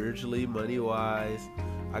win spiritually, money wise.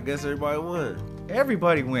 I guess everybody won.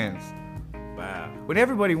 Everybody wins. Wow. When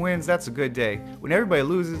everybody wins, that's a good day. When everybody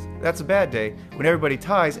loses, that's a bad day. When everybody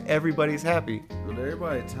ties, everybody's happy. When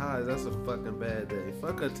everybody ties, that's a fucking bad day.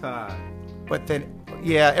 Fuck a tie. But then,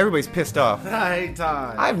 yeah, everybody's pissed off. I hate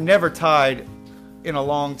ties. I've never tied in a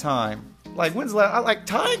long time. Like, when's the last? I like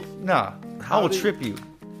tying? Nah. I will trip you.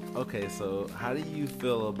 Okay, so how do you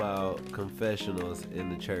feel about confessionals in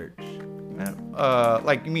the church?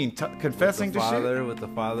 Like, you mean confessing to shit? With the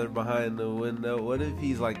father behind the window? What if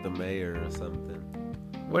he's like the mayor or something?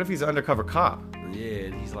 What if he's an undercover cop? Yeah,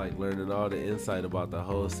 and he's like learning all the insight about the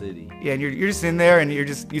whole city. Yeah, and you're just in there and you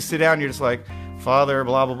sit down and you're just like, Father,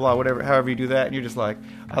 blah, blah, blah, whatever, however you do that. And you're just like,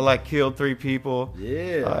 I like killed 3 people.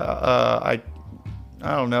 Yeah.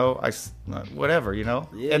 I don't know. Whatever, you know?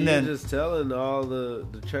 Yeah, and then you're just telling all the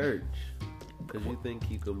church because you think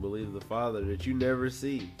you can believe the Father that you never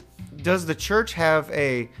see. Does the church have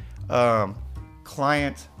a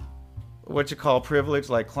client, privilege,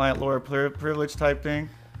 like client lawyer privilege type thing?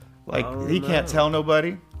 Like he can't tell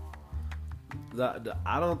nobody?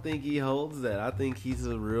 I don't think he holds that. I think he's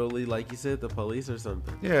really, like you said, the police or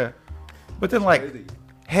something. Yeah. But then like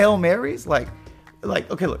Hail Marys? Like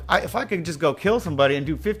okay, look, if I could just go kill somebody and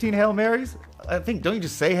do 15 Hail Marys, I think, don't you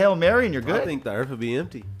just say Hail Mary and you're good? I think the earth would be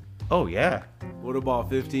empty. Oh, yeah. What about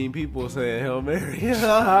 15 people saying Hail Mary?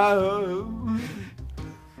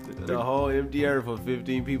 The whole empty earth with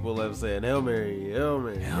 15 people left saying Hail Mary, Hail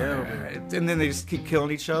Mary, Hail Mary. And then they just keep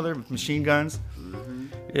killing each other with machine guns. Mm-hmm.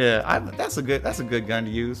 Yeah, that's a good gun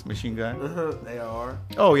to use, machine gun. AR.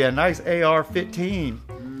 Oh, yeah, nice AR-15.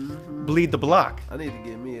 Mm-hmm. Bleed the block. I need to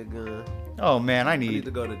get me a gun. Oh, man, I need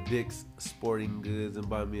to go to Dick's Sporting Goods and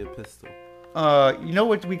buy me a pistol. You know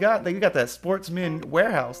what we got? We got that Sportsman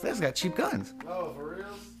Warehouse. That's got cheap guns. Oh, for real?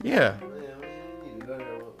 Yeah. Man,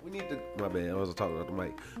 we need to go there. My bad, I wasn't talking about the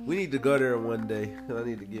mic. We need to go there one day. I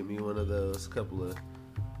need to get me one of those couple of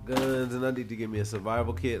guns, and I need to get me a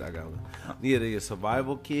survival kit. I got one. Need a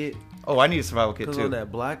survival kit. Oh, I need a survival kit, too. Because on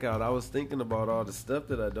that blackout, I was thinking about all the stuff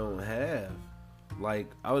that I don't have. Like,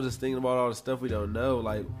 I was just thinking about all the stuff we don't know.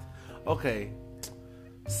 Like, okay,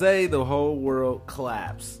 say the whole world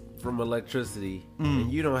collapsed from electricity,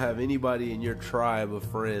 and you don't have anybody in your tribe of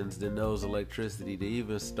friends that knows electricity to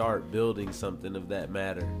even start building something of that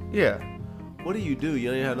matter. Yeah. What do? You don't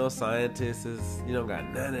even have no scientists. You don't got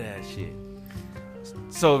none of that shit.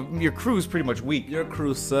 So your crew's pretty much weak. Your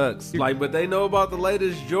crew sucks. Like, but they know about the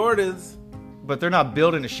latest Jordans. But they're not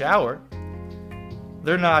building a shower.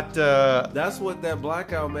 They're not. That's what that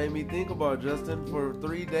blackout made me think about, Justin. For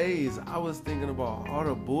 3 days, I was thinking about all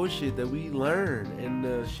the bullshit that we learned and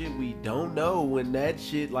the shit we don't know when that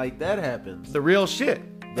shit like that happens. The real shit.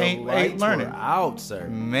 The Ain't lights learning. were out, sir.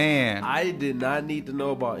 Man. I did not need to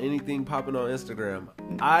know about anything popping on Instagram.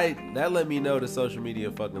 That let me know that social media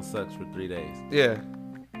fucking sucks for 3 days. Yeah.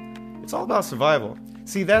 It's all about survival.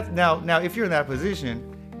 See that now if you're in that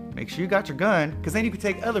position, make sure you got your gun, because then you can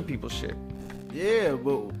take other people's shit. Yeah,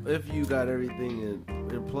 but if you got everything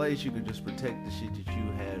in place, you could just protect the shit that you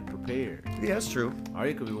had prepared. Yeah, that's true. Or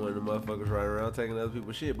you could be one of the motherfuckers riding around taking other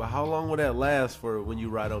people's shit. But how long would that last for when you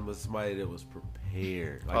ride on with somebody that was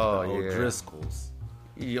prepared? Like the old Driscolls.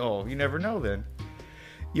 Yo, you never know then.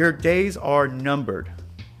 Your days are numbered.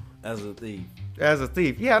 As a thief. As a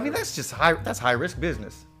thief. Yeah, I mean, that's just high risk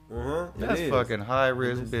business. Uh-huh. That's fucking high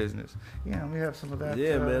risk business. Yeah, we have some of that.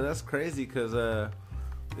 Yeah, man, that's crazy because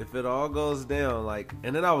if it all goes down, like,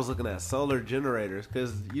 and then I was looking at solar generators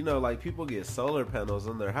because, you know, like people get solar panels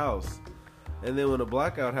on their house, and then when a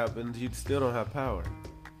blackout happens, you still don't have power.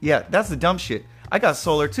 Yeah, that's the dumb shit. I got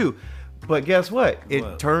solar too, but guess what?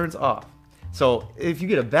 It turns off. So if you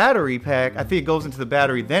get a battery pack, I think it goes into the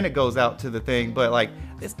battery, then it goes out to the thing. But like,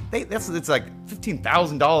 it's like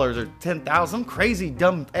 $15,000 or $10,000, some crazy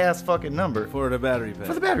dumb ass fucking number For the battery pack.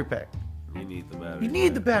 for the battery pack. You need the battery. You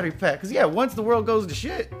need the battery pack, because yeah, once the world goes to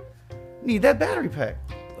shit, you need that battery pack.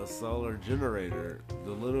 A solar generator,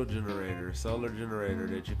 the little generator, solar generator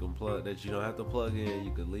that you can plug, that you don't have to plug in.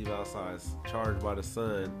 You can leave outside, charged by the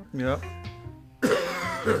sun. Yep.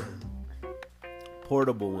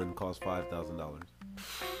 Portable one costs $5,000.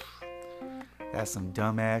 That's some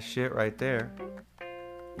dumbass shit right there.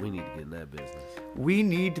 We need to get in that business. We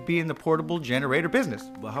need to be in the portable generator business.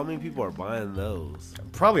 But how many people are buying those?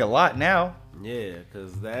 Probably a lot now. Yeah,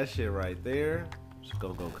 because that shit right there is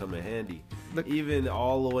going to come in handy. Look, even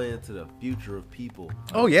all the way into the future of people.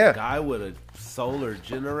 Oh, yeah. A guy with a solar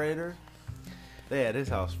generator, they had his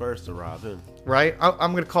house first to rob him. Right?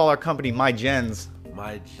 I'm going to call our company My Gens.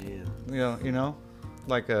 My gen. You know,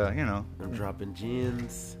 like I'm dropping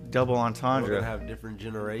gens. double We're entendre. going to have different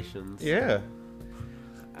generations. Yeah.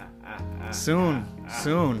 Soon.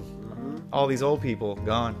 Mm-hmm. All these old people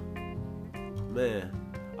gone. Man,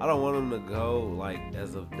 I don't want them to go like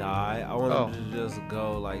as of die. I want them to just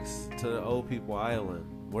go like to the old people island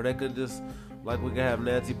where they could just, like, we could have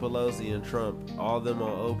Nancy Pelosi and Trump, all of them on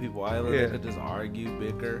old people island. Yeah. They could just argue,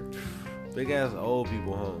 bicker. Big ass old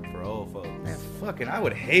people home for old folks. Man, fucking, I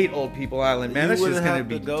would hate old people island, man. You That's just wouldn't gonna have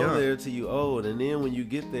be to go dumb. there till you old, and then when you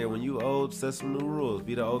get there, when you old, set some new rules.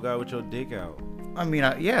 Be the old guy with your dick out. I mean,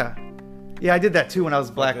 yeah, I did that too when I was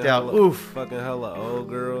blacked Fucking out. hella- Oof. Fucking hella old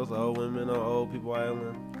girls, old women on old people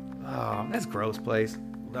island. Oh, that's gross place.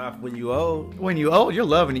 Not when you old, When you old, you're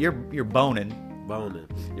loving it. You're boning. boning.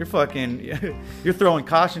 You're fucking. You're throwing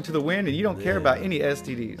caution to the wind, and you don't care Yeah. about any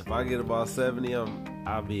STDs. If I get about 70,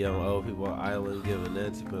 I'll be on old people island giving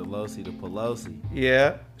Nancy Pelosi to Pelosi.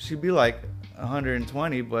 Yeah, she'd be like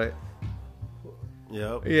 120, but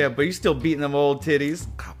Yep. yeah, but you still beating them old titties.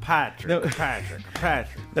 Patrick.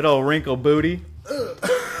 That old wrinkled booty,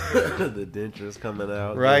 The dentures coming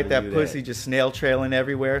out. right? giving That you pussy just snail trailing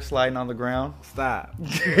everywhere, sliding on the ground. Stop.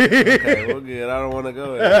 Okay, we're good. I don't want to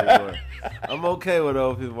go there anymore. I'm okay with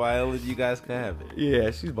old people island. You guys can have it.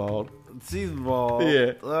 Yeah, she's bald. She's bald.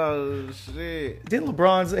 Yeah. Oh, shit. Didn't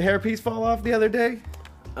LeBron's hairpiece fall off the other day?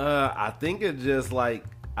 I think it just like,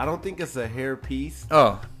 I don't think it's a hair piece.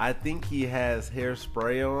 Oh. I think he has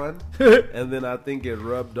hairspray on, and then I think it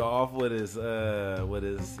rubbed off with his head. What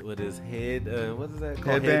is that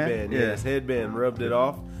called? Headband? Yeah, Yeah. his headband rubbed it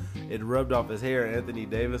off. It rubbed off his hair. Anthony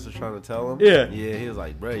Davis was trying to tell him. Yeah. Yeah, he was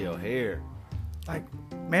like, "Bro, your hair." Like,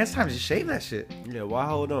 man, it's time to shave that shit. Yeah, why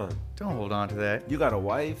hold on? Don't hold on to that. You got a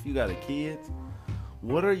wife. You got a kid.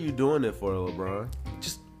 What are you doing it for, LeBron?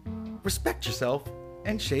 Just respect yourself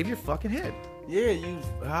and shave your fucking head. Yeah,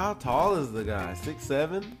 how tall is the guy?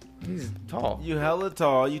 6'7"? He's tall. You hella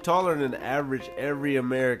tall. You taller than average every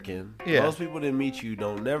American. Yeah. Most people that meet you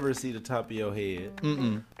don't never see the top of your head.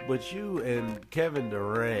 Mm-mm. But you and Kevin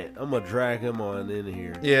Durant, I'm going to drag him on in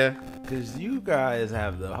here. Yeah. Because you guys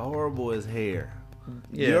have the horriblest hair.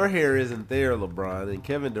 Yeah. Your hair isn't there, LeBron, and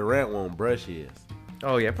Kevin Durant won't brush his.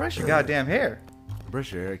 Oh, yeah. Brush your goddamn hair.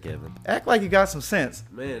 Brush your hair, Kevin. Act like you got some sense.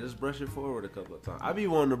 Man, just brush it forward a couple of times. I be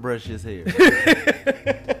wanting to brush his hair.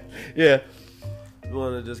 Yeah. You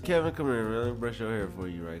want to just, Kevin, come here, man. Let me brush your hair for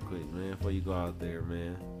you right quick, man, before you go out there,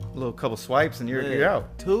 man. A little couple swipes and you're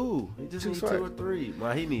out. 2. He just Two need swipes. 2 or 3.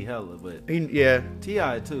 Well, he need hella, but Yeah.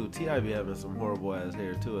 T.I. too. T.I. be having some horrible ass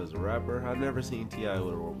hair too as a rapper. I've never seen T.I.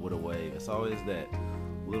 with a wave. It's always that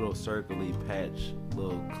little circly patch,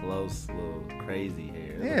 little close, little crazy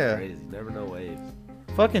hair. It Yeah. look crazy. Never no waves.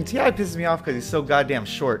 Fucking T.I. pisses me off because he's so goddamn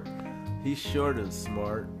short. He's short and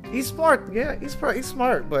smart. He's smart. Yeah, he's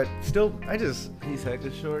smart, but still, He's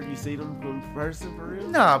hecka short. You seen him in person for real?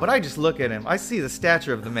 Nah, but I just look at him. I see the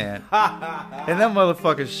stature of the man. And that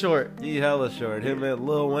motherfucker's short. He hella short. Him and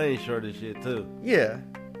Lil Wayne short as shit too. Yeah.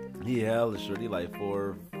 He hella short. He like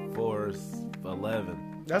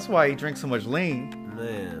 4'11". That's why he drinks so much lean.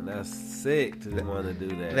 Man, that's sick to want to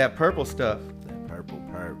do that. That purple stuff. That purple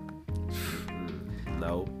perp.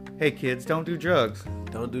 Nope. Hey kids, don't do drugs.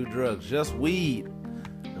 Don't do drugs. Just weed.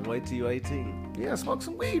 And wait till you're 18. Yeah, smoke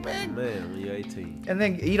some weed, man. Man, when you're 18. And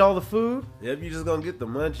then eat all the food. Yep, you're just gonna get the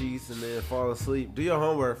munchies and then fall asleep. Do your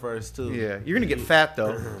homework first too. Yeah, you're gonna get fat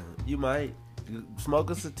though. You might. You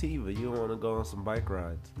smoke a sativa. You want to go on some bike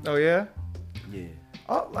rides. Oh yeah. Yeah.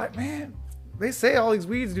 Oh, like man, they say all these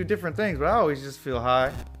weeds do different things, but I always just feel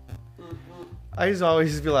high. I just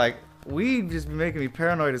always just be like, weed just be making me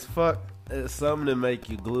paranoid as fuck. It's something to make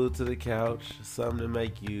you glued to the couch. Something to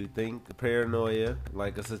make you think paranoia.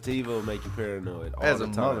 Like a sativa will make you paranoid all As the a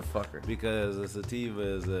time. motherfucker. Because a sativa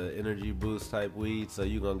is an energy boost type weed, so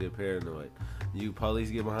you gonna get paranoid. You police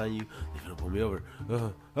get behind you, they gonna pull me over.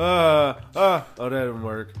 Oh, that didn't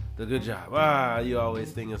work. The good job. You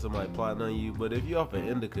always thinking somebody plotting on you. But if you off an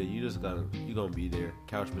indica, you gonna be there.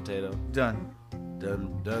 Couch potato. Done.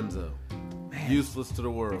 Dunzo. Useless to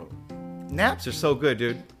the world. Naps are so good,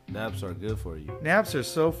 dude. Naps are good for you. Naps are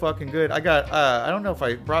so fucking good. I got, I don't know if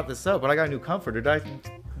I brought this up, but I got a new comforter. Did I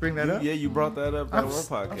bring that up? Yeah, you brought that up on one I'm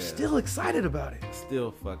podcast. still excited about it.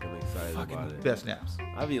 Still fucking excited about Fucking it. best naps.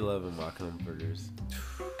 I be loving my comforters.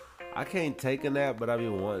 I can't take a nap, but I be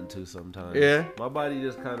wanting to sometimes. Yeah? My body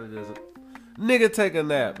just kind of doesn't. Nigga, take a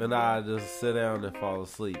nap, and I just sit down and fall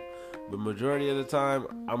asleep. But majority of the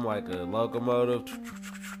time, I'm like a locomotive.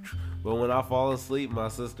 But when I fall asleep, my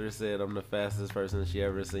sister said I'm the fastest person she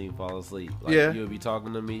ever seen fall asleep. Like, Yeah. you'll be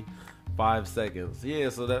talking to me 5 seconds. Yeah,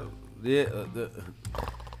 so that, yeah,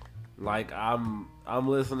 like I'm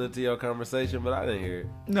listening to your conversation, but I didn't hear it.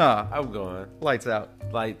 Nah. I'm going. Lights out.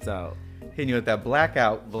 Lights out. Hitting you with that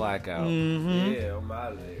blackout. Blackout. Mhm. Yeah, I'm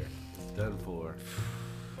out of there. It's done for.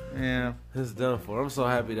 Yeah. It's done for. I'm so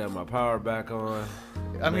happy that my power back on.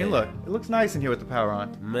 I mean, Man. look, it looks nice in here with the power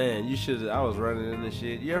on. Man, you should. I was running in the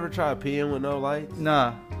shit. You ever try peeing with no lights?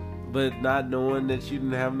 Nah. But not knowing that you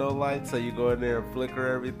didn't have no lights, so you go in there and flicker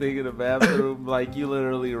everything in the bathroom. Like you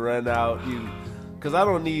literally run out. Cause I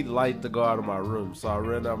don't need light to go out of my room, so I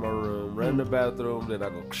run out my room, run in the bathroom, then I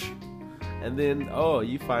go, and then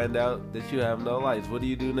you find out that you have no lights. What do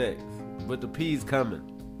you do next? But the pee's coming.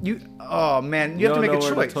 Oh man, you have to don't make a know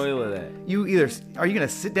where choice. the toilet at. You either are you gonna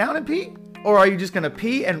sit down and pee, or are you just gonna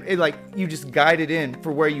pee and you just guide it in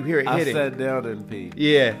for where you hear it I hitting? sat down and peed.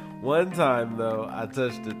 Yeah. One time though, I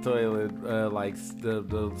touched the toilet,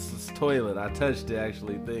 the toilet. I touched the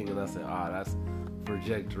actually thing, and I said, that's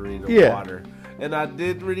projectoring the water. And I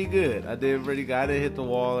did pretty good. I didn't hit the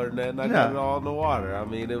wall or nothing. I got it all in the water. I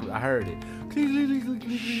mean, I heard it.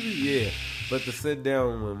 Yeah. But the sit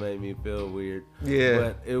down one made me feel weird. Yeah.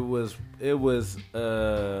 But it was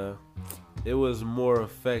more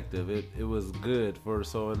effective. It was good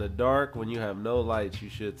so in the dark when you have no lights, you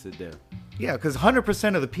should sit down. Yeah, because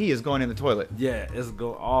 100% of the pee is going in the toilet. Yeah,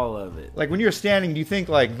 all of it. Like when you're standing, do you think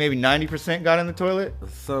like maybe 90% got in the toilet?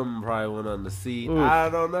 Some probably went on the seat. Oof. I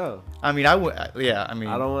don't know. I mean, I would. Yeah, I mean,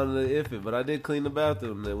 I don't want to if it, but I did clean the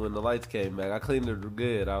bathroom when the lights came back. I cleaned it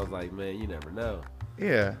good. I was like, man, you never know.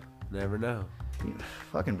 Yeah. Never know.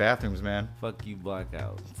 Fucking bathrooms, man. Fuck you,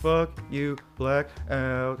 blackouts. Fuck you,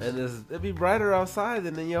 blackouts. And it'd be brighter outside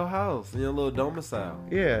than in your house, in your little domicile.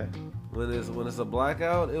 Yeah. When it's a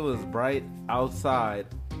blackout, it was bright outside.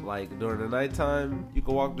 Like during the nighttime, you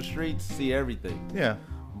can walk the streets, see everything. Yeah.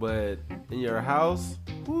 But in your house,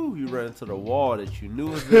 you run into the wall that you knew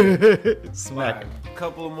was there. Smack. A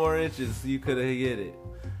couple of more inches, you could have hit it.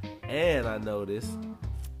 And I noticed,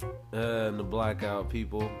 in the blackout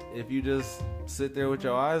people, if you just sit there with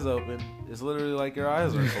your eyes open, it's literally like your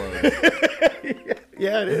eyes are closed.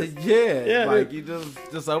 Yeah, it is. Yeah, like you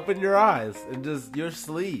just open your eyes and you're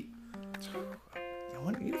asleep. I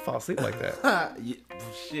wonder you fall asleep like that. Yeah,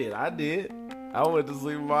 shit, I did. I went to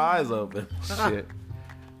sleep with my eyes open. Shit.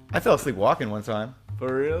 I fell asleep walking one time.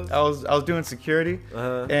 For real? I was doing security,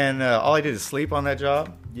 and all I did is sleep on that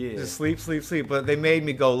job. Yeah. Just sleep. But they made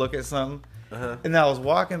me go look at something, and I was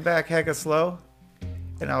walking back hecka slow,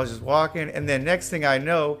 and I was just walking, and then next thing I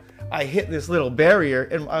know, I hit this little barrier,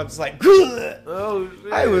 and I was like, oh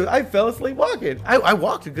shit! I fell asleep walking. I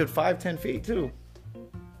walked a good 5-10 feet too.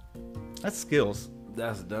 That's skills.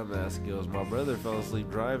 That's dumbass skills. My brother fell asleep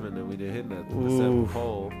driving, and we didn't hit that 7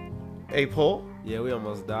 pole. A pole? Yeah, we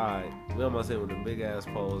almost died. We almost hit one of the big ass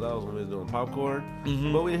poles. That was when we was doing popcorn,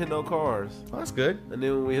 but we didn't hit no cars. Oh, that's good. And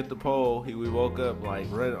then when we hit the pole, we woke up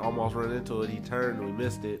like almost ran into it. He turned and we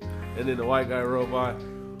missed it. And then the white guy rode by.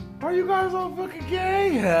 Are you guys all fucking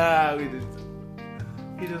gay?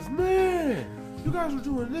 He just, man, you guys were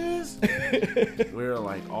doing this. We were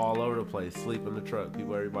like all over the place, sleep in the truck.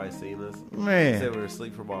 Everybody seen us. Man, they said we were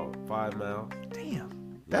asleep for about 5 miles.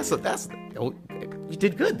 Damn, you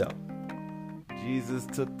did good though. Jesus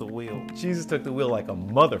took the wheel. Jesus took the wheel like a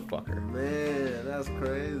motherfucker. Man, that's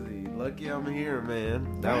crazy. Lucky I'm here,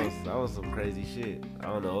 man. That was some crazy shit. I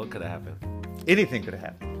don't know what could have happened. Anything could have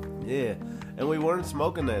happened. Yeah, and we weren't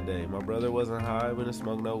smoking that day. My brother wasn't high. We didn't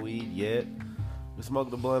smoke no weed yet. We smoked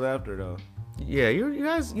the blunt after though. Yeah, you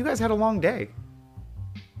guys had a long day.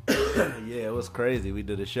 Yeah, it was crazy. We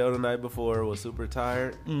did a show the night before. Was super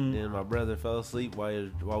tired. Then my brother fell asleep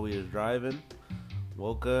while we was driving.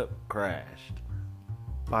 Woke up, crashed.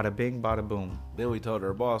 Bada bing, bada boom. Then we told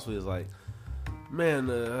our boss, we was like, man,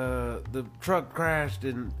 the truck crashed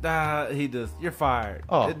and you're fired.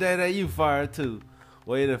 Oh. The day that you fired too.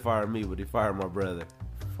 Well, he didn't fire me, but he fired my brother.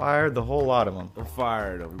 Fired the whole lot of them. I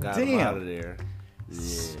fired him. Got him out of there.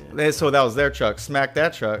 Yeah. So that was their truck. Smacked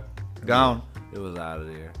that truck. Gone. It was out of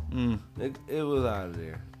there. It was out of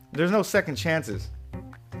there. There's no second chances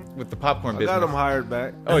with the popcorn business. I got him hired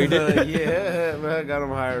back. Oh, you did? Yeah, man, I got him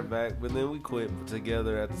hired back. But then we quit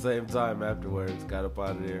together at the same time afterwards. Got up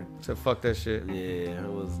out of there. So fuck that shit. Yeah,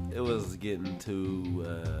 it was getting too.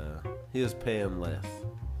 He was paying less.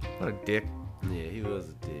 What a dick. Yeah, he was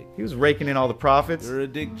a dick. He was raking in all the profits. You're a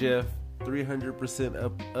dick, Jeff. 300%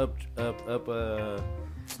 up,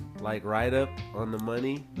 like right up on the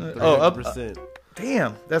money. 300%.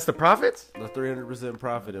 Damn, that's the profits? The 300%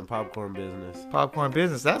 profit in popcorn business. Popcorn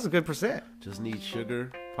business, that's a good percent. Just need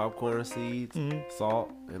sugar, popcorn seeds,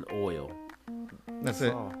 salt, and oil. That's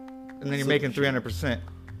it. And then you're making 300%.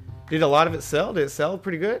 Did a lot of it sell? Did it sell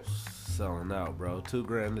pretty good? Selling out, bro.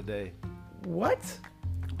 $2,000 a day. What?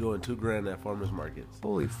 Doing $2,000 at farmers markets.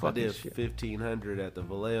 Holy fucking I did shit. $1,500 at the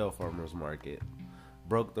Vallejo farmers market.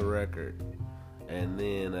 Broke the record. And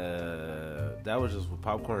then that was just with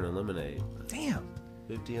popcorn and lemonade. Damn.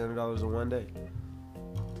 $1,500 in one day.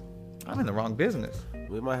 I'm in the wrong business.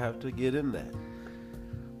 We might have to get in that.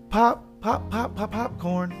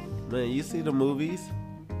 Popcorn. Man, you see the movies?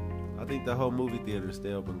 I think the whole movie theater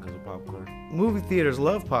stay open because of popcorn. Movie theaters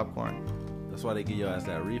love popcorn. That's why they give your ass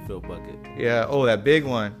that refill bucket. Yeah. Oh, that big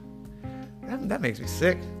one. That makes me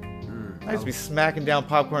sick. I used to be smacking down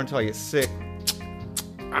popcorn until I get sick.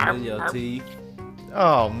 And then your teeth.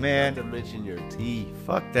 Oh Not man. to mention your teeth.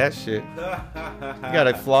 Fuck that shit. You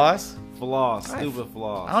gotta floss? Floss. Stupid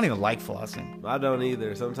floss. I don't even like flossing. I don't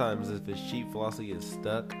either. Sometimes if it's cheap floss, it gets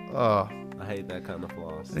stuck. Oh. I hate that kind of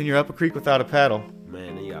floss. Then you're up a creek without a paddle.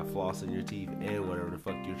 Man, then you got floss in your teeth and whatever the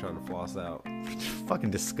fuck you're trying to floss out.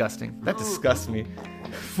 Fucking disgusting. That disgusts me.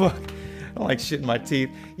 Fuck. I don't like shit in my teeth.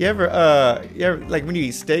 You ever like when you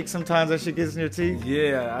eat steak sometimes that shit gets in your teeth?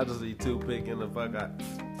 Yeah, I just eat toothpick and the fuck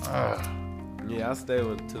yeah, I stay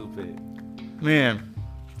with toothpick. Man.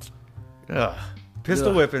 Ugh.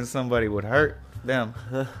 Pistol whipping somebody would hurt them.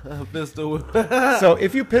 Pistol whip. So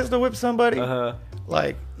if you pistol whip somebody,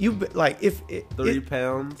 like if 3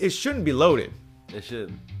 pounds. it shouldn't be loaded. It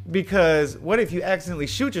shouldn't. Because what if you accidentally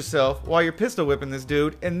shoot yourself while you're pistol whipping this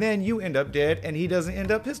dude, and then you end up dead, and he doesn't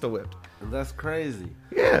end up pistol whipped? That's crazy.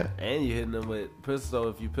 Yeah. And you hitting them with pistol.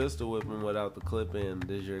 If you pistol whip them without the clip in,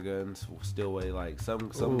 does your guns still weigh like some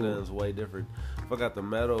guns weigh different? If I got the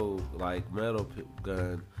metal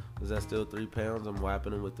gun, is that still 3 pounds? I'm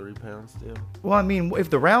whapping them with 3 pounds still. Well, I mean,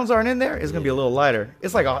 if the rounds aren't in there, it's gonna be a little lighter.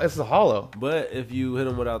 It's like it's a hollow. But if you hit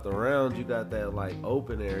them without the rounds, you got that like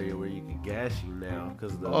open area where you can gash you now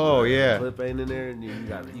because the clip ain't in there, and you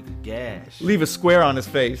could gash. Leave a square on his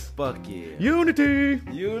face. Fuck yeah. Unity,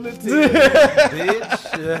 bitch.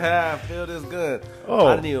 Feel this gun. Oh.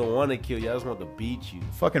 I didn't even want to kill you. I just want to beat you.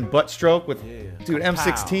 Fucking butt stroke with dude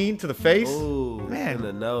M16 to the face. Ooh, man, in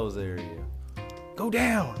the nose area. Go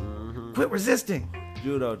down. Quit resisting.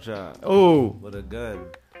 Judo chop. Oh, with a gun.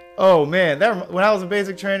 Oh man, when I was in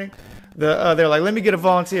basic training, they're like, let me get a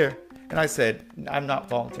volunteer, and I said, I'm not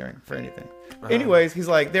volunteering for anything. Anyways, he's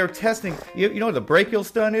like, they're testing. You know what the brachial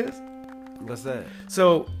stun is? What's that?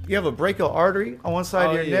 So you have a brachial artery on one side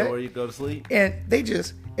of your neck. Where you go to sleep. And he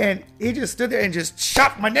just stood there and just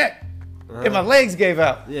chopped my neck. And my legs gave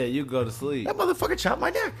out. Yeah, you go to sleep. That motherfucker chopped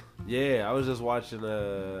my neck. Yeah, I was just watching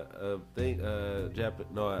kung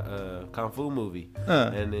fu movie,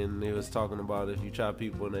 and then he was talking about if you chop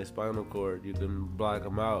people in their spinal cord, you can black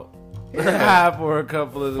them out for a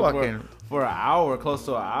couple of for an hour, close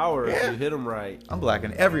to an hour if you hit them right. I'm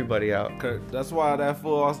blacking everybody out. That's why that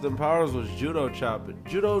fool Austin Powers was judo chopping,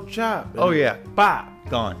 judo chop. Oh yeah, bop,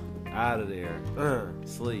 gone, out of there.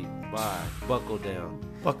 Sleep, bye, buckle down,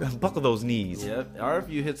 buckle those knees. Yep. Or if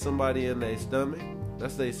you hit somebody in their stomach.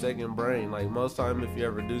 That's their second brain. Like most time, if you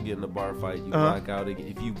ever do get in a bar fight, you black out again.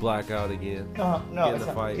 If you black out again, no, get in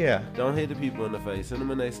the fight. Yeah. Don't hit the people in the face. Hit them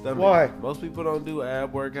in their stomach. Why? Most people don't do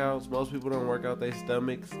ab workouts. Most people don't work out their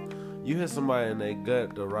stomachs. You hit somebody in their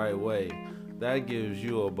gut the right way, that gives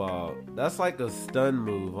you about. That's like a stun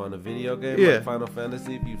move on a video game, like Final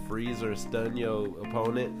Fantasy. If you freeze or stun your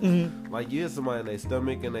opponent, like you hit somebody in their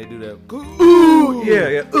stomach and they do that. Ooh,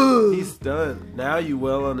 yeah. Ooh. He's stunned. Now you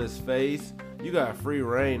well on his face. You got free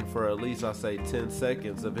reign for at least, I say, 10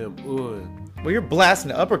 seconds of him oohing. Well, you're blasting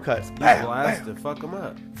the uppercuts. You blasting, fuck him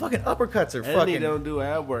up. Fucking uppercuts are and fucking. he don't do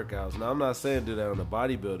ab workouts. Now, I'm not saying do that on a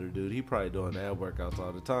bodybuilder, dude. He probably doing ab workouts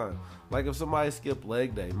all the time. Like if somebody skip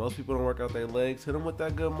leg day, most people don't work out their legs. Hit them with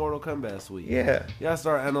that good Mortal Kombat suite. Yeah. You gotta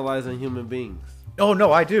start analyzing human beings. Oh,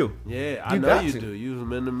 no, I do. Yeah, I know you do. You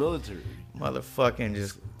was in the military. Motherfucking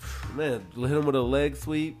just. Man, hit him with a leg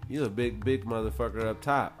sweep. You a big motherfucker up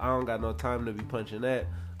top. I don't got no time to be punching that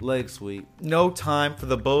leg sweep. No time for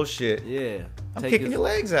the bullshit. Yeah. I'm kicking your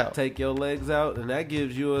legs out. Take your legs out, and that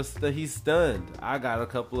gives you he's stunned. I got a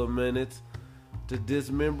couple of minutes to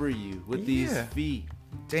dismember you with these feet.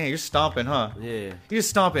 Damn, you're stomping, huh? Yeah. You're just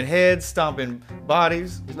stomping heads, stomping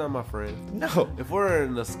bodies. He's not my friend. No. If we're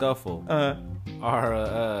in a scuffle, or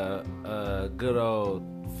a good old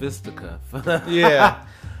fisticuff. Yeah.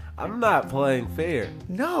 I'm not playing fair.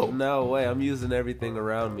 No way. I'm using everything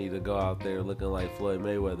around me to go out there looking like Floyd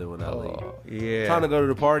Mayweather when I leave. Yeah. Trying to go to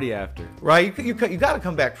the party after. Right. You got to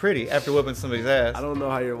come back pretty after whipping somebody's ass. I don't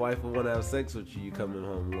know how your wife would want to have sex with you. You coming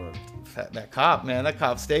home lumped. That cop, man. That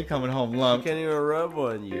cop stayed coming home lumped. She can't even rub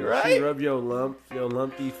on you. Right. She rub your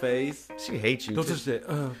lumpy face. She hates you. Don't touch that.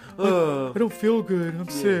 I don't feel good. I'm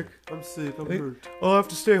sick. I'm sick. I'm hurt. I'll have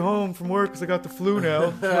to stay home from work because I got the flu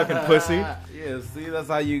now. Fucking pussy. Yeah. See, that's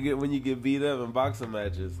how you get when you get beat up in boxing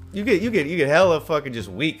matches. You get hella fucking just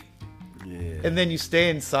weak. Yeah. And then you stay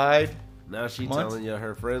inside. Now she telling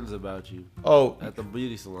her friends about you. Oh, at the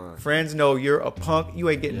beauty salon. Friends know you're a punk. You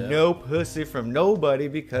ain't getting no pussy from nobody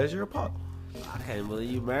because you're a punk. I can't believe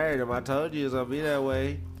you married him. I told you it's gonna be that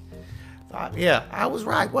way. Yeah, I was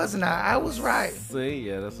right, wasn't I? I was right. See,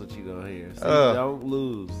 yeah, that's what you gonna hear. See, don't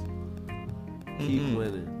lose. Keep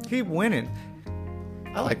winning. Keep winning.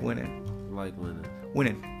 I like winning. Like winning.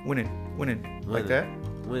 Winning. Like that?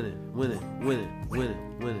 Winning.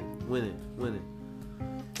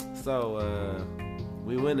 So,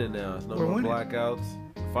 we winning now. It's no more blackouts.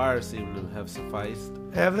 Fires seem to have sufficed.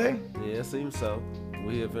 Have they? Yeah, it seems so.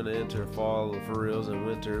 We have been enter fall for reals and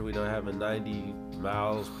winter. We don't have a 90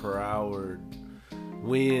 miles per hour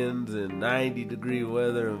winds and 90-degree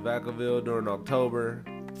weather in Vacaville during October.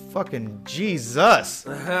 Fucking Jesus.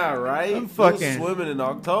 Right? I'm fucking swimming in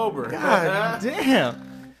October. God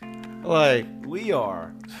damn. Like, we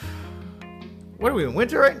are. What are we in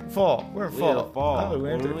winter, right? Fall. We're in fall. In fall.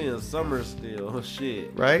 We in summer still.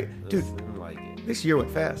 Shit. Right? Dude, like it. This year went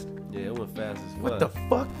fast. Yeah, it went fast as fuck. What the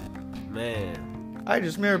fuck? Man. I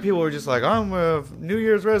just remember people were just like, I'm a New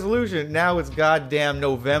Year's resolution. Now it's goddamn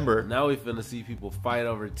November. Now we finna see people fight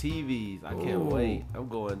over TVs. I can't wait. I'm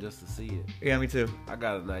going just to see it. Yeah, me too. I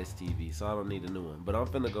got a nice TV, so I don't need a new one. But I'm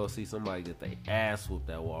finna go see somebody get their ass whooped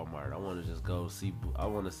at Walmart. I want to just go see. I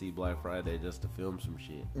want to see Black Friday just to film some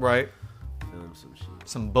shit. Right. Film some shit.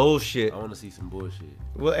 Some bullshit. I want to see some bullshit.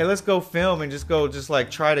 Well, hey, let's go film and just like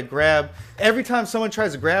try to grab. Every time someone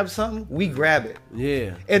tries to grab something, we grab it.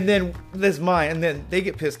 Yeah. And then there's mine, and then they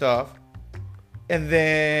get pissed off, and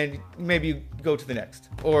then maybe you go to the next,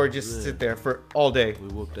 or just sit there for all day. We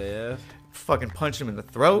whoop their ass. Fucking punch them in the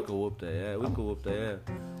throat. We could whoop their ass. We could whoop their ass.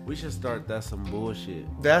 We should start. That's some bullshit.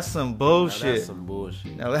 That's some bullshit. Now that's some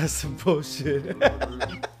bullshit. Now that's some bullshit.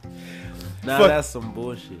 Now that's some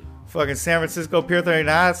bullshit. Fucking San Francisco Pier 39,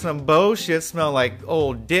 that's some bullshit. Smell like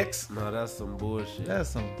old dicks. No, that's some bullshit. That's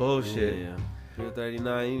some bullshit. Yeah. Pier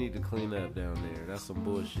 39, you need to clean up down there. That's some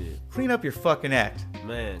bullshit. Clean up your fucking act.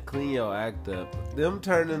 Man, clean your act up. Them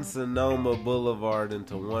turning Sonoma Boulevard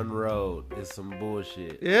into one road is some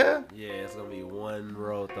bullshit. Yeah? Yeah, it's gonna be one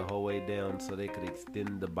road the whole way down so they could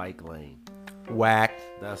extend the bike lane. Whack.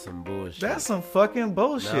 That's some bullshit. That's some fucking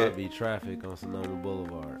bullshit. Now it'd be traffic on Sonoma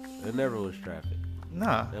Boulevard. There never was traffic.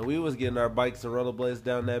 Nah. And we was getting our bikes and rollerblades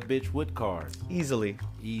down that bitch with cars. Easily.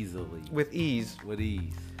 Easily. With ease. With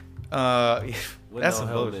ease. That's no some helmets.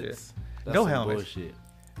 bullshit. That's No some helmets. bullshit.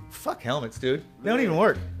 Fuck helmets, dude. They don't even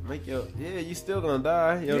work. Make your you still gonna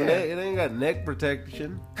die. Your Yeah. neck, it ain't got neck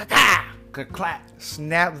protection. Clap.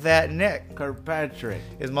 Snap that neck. Kirkpatrick.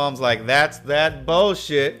 His mom's like, that's that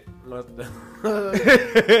bullshit. What the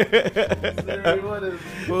Siri, what is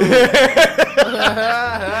poop?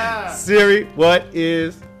 Siri, what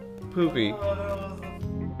is poopy?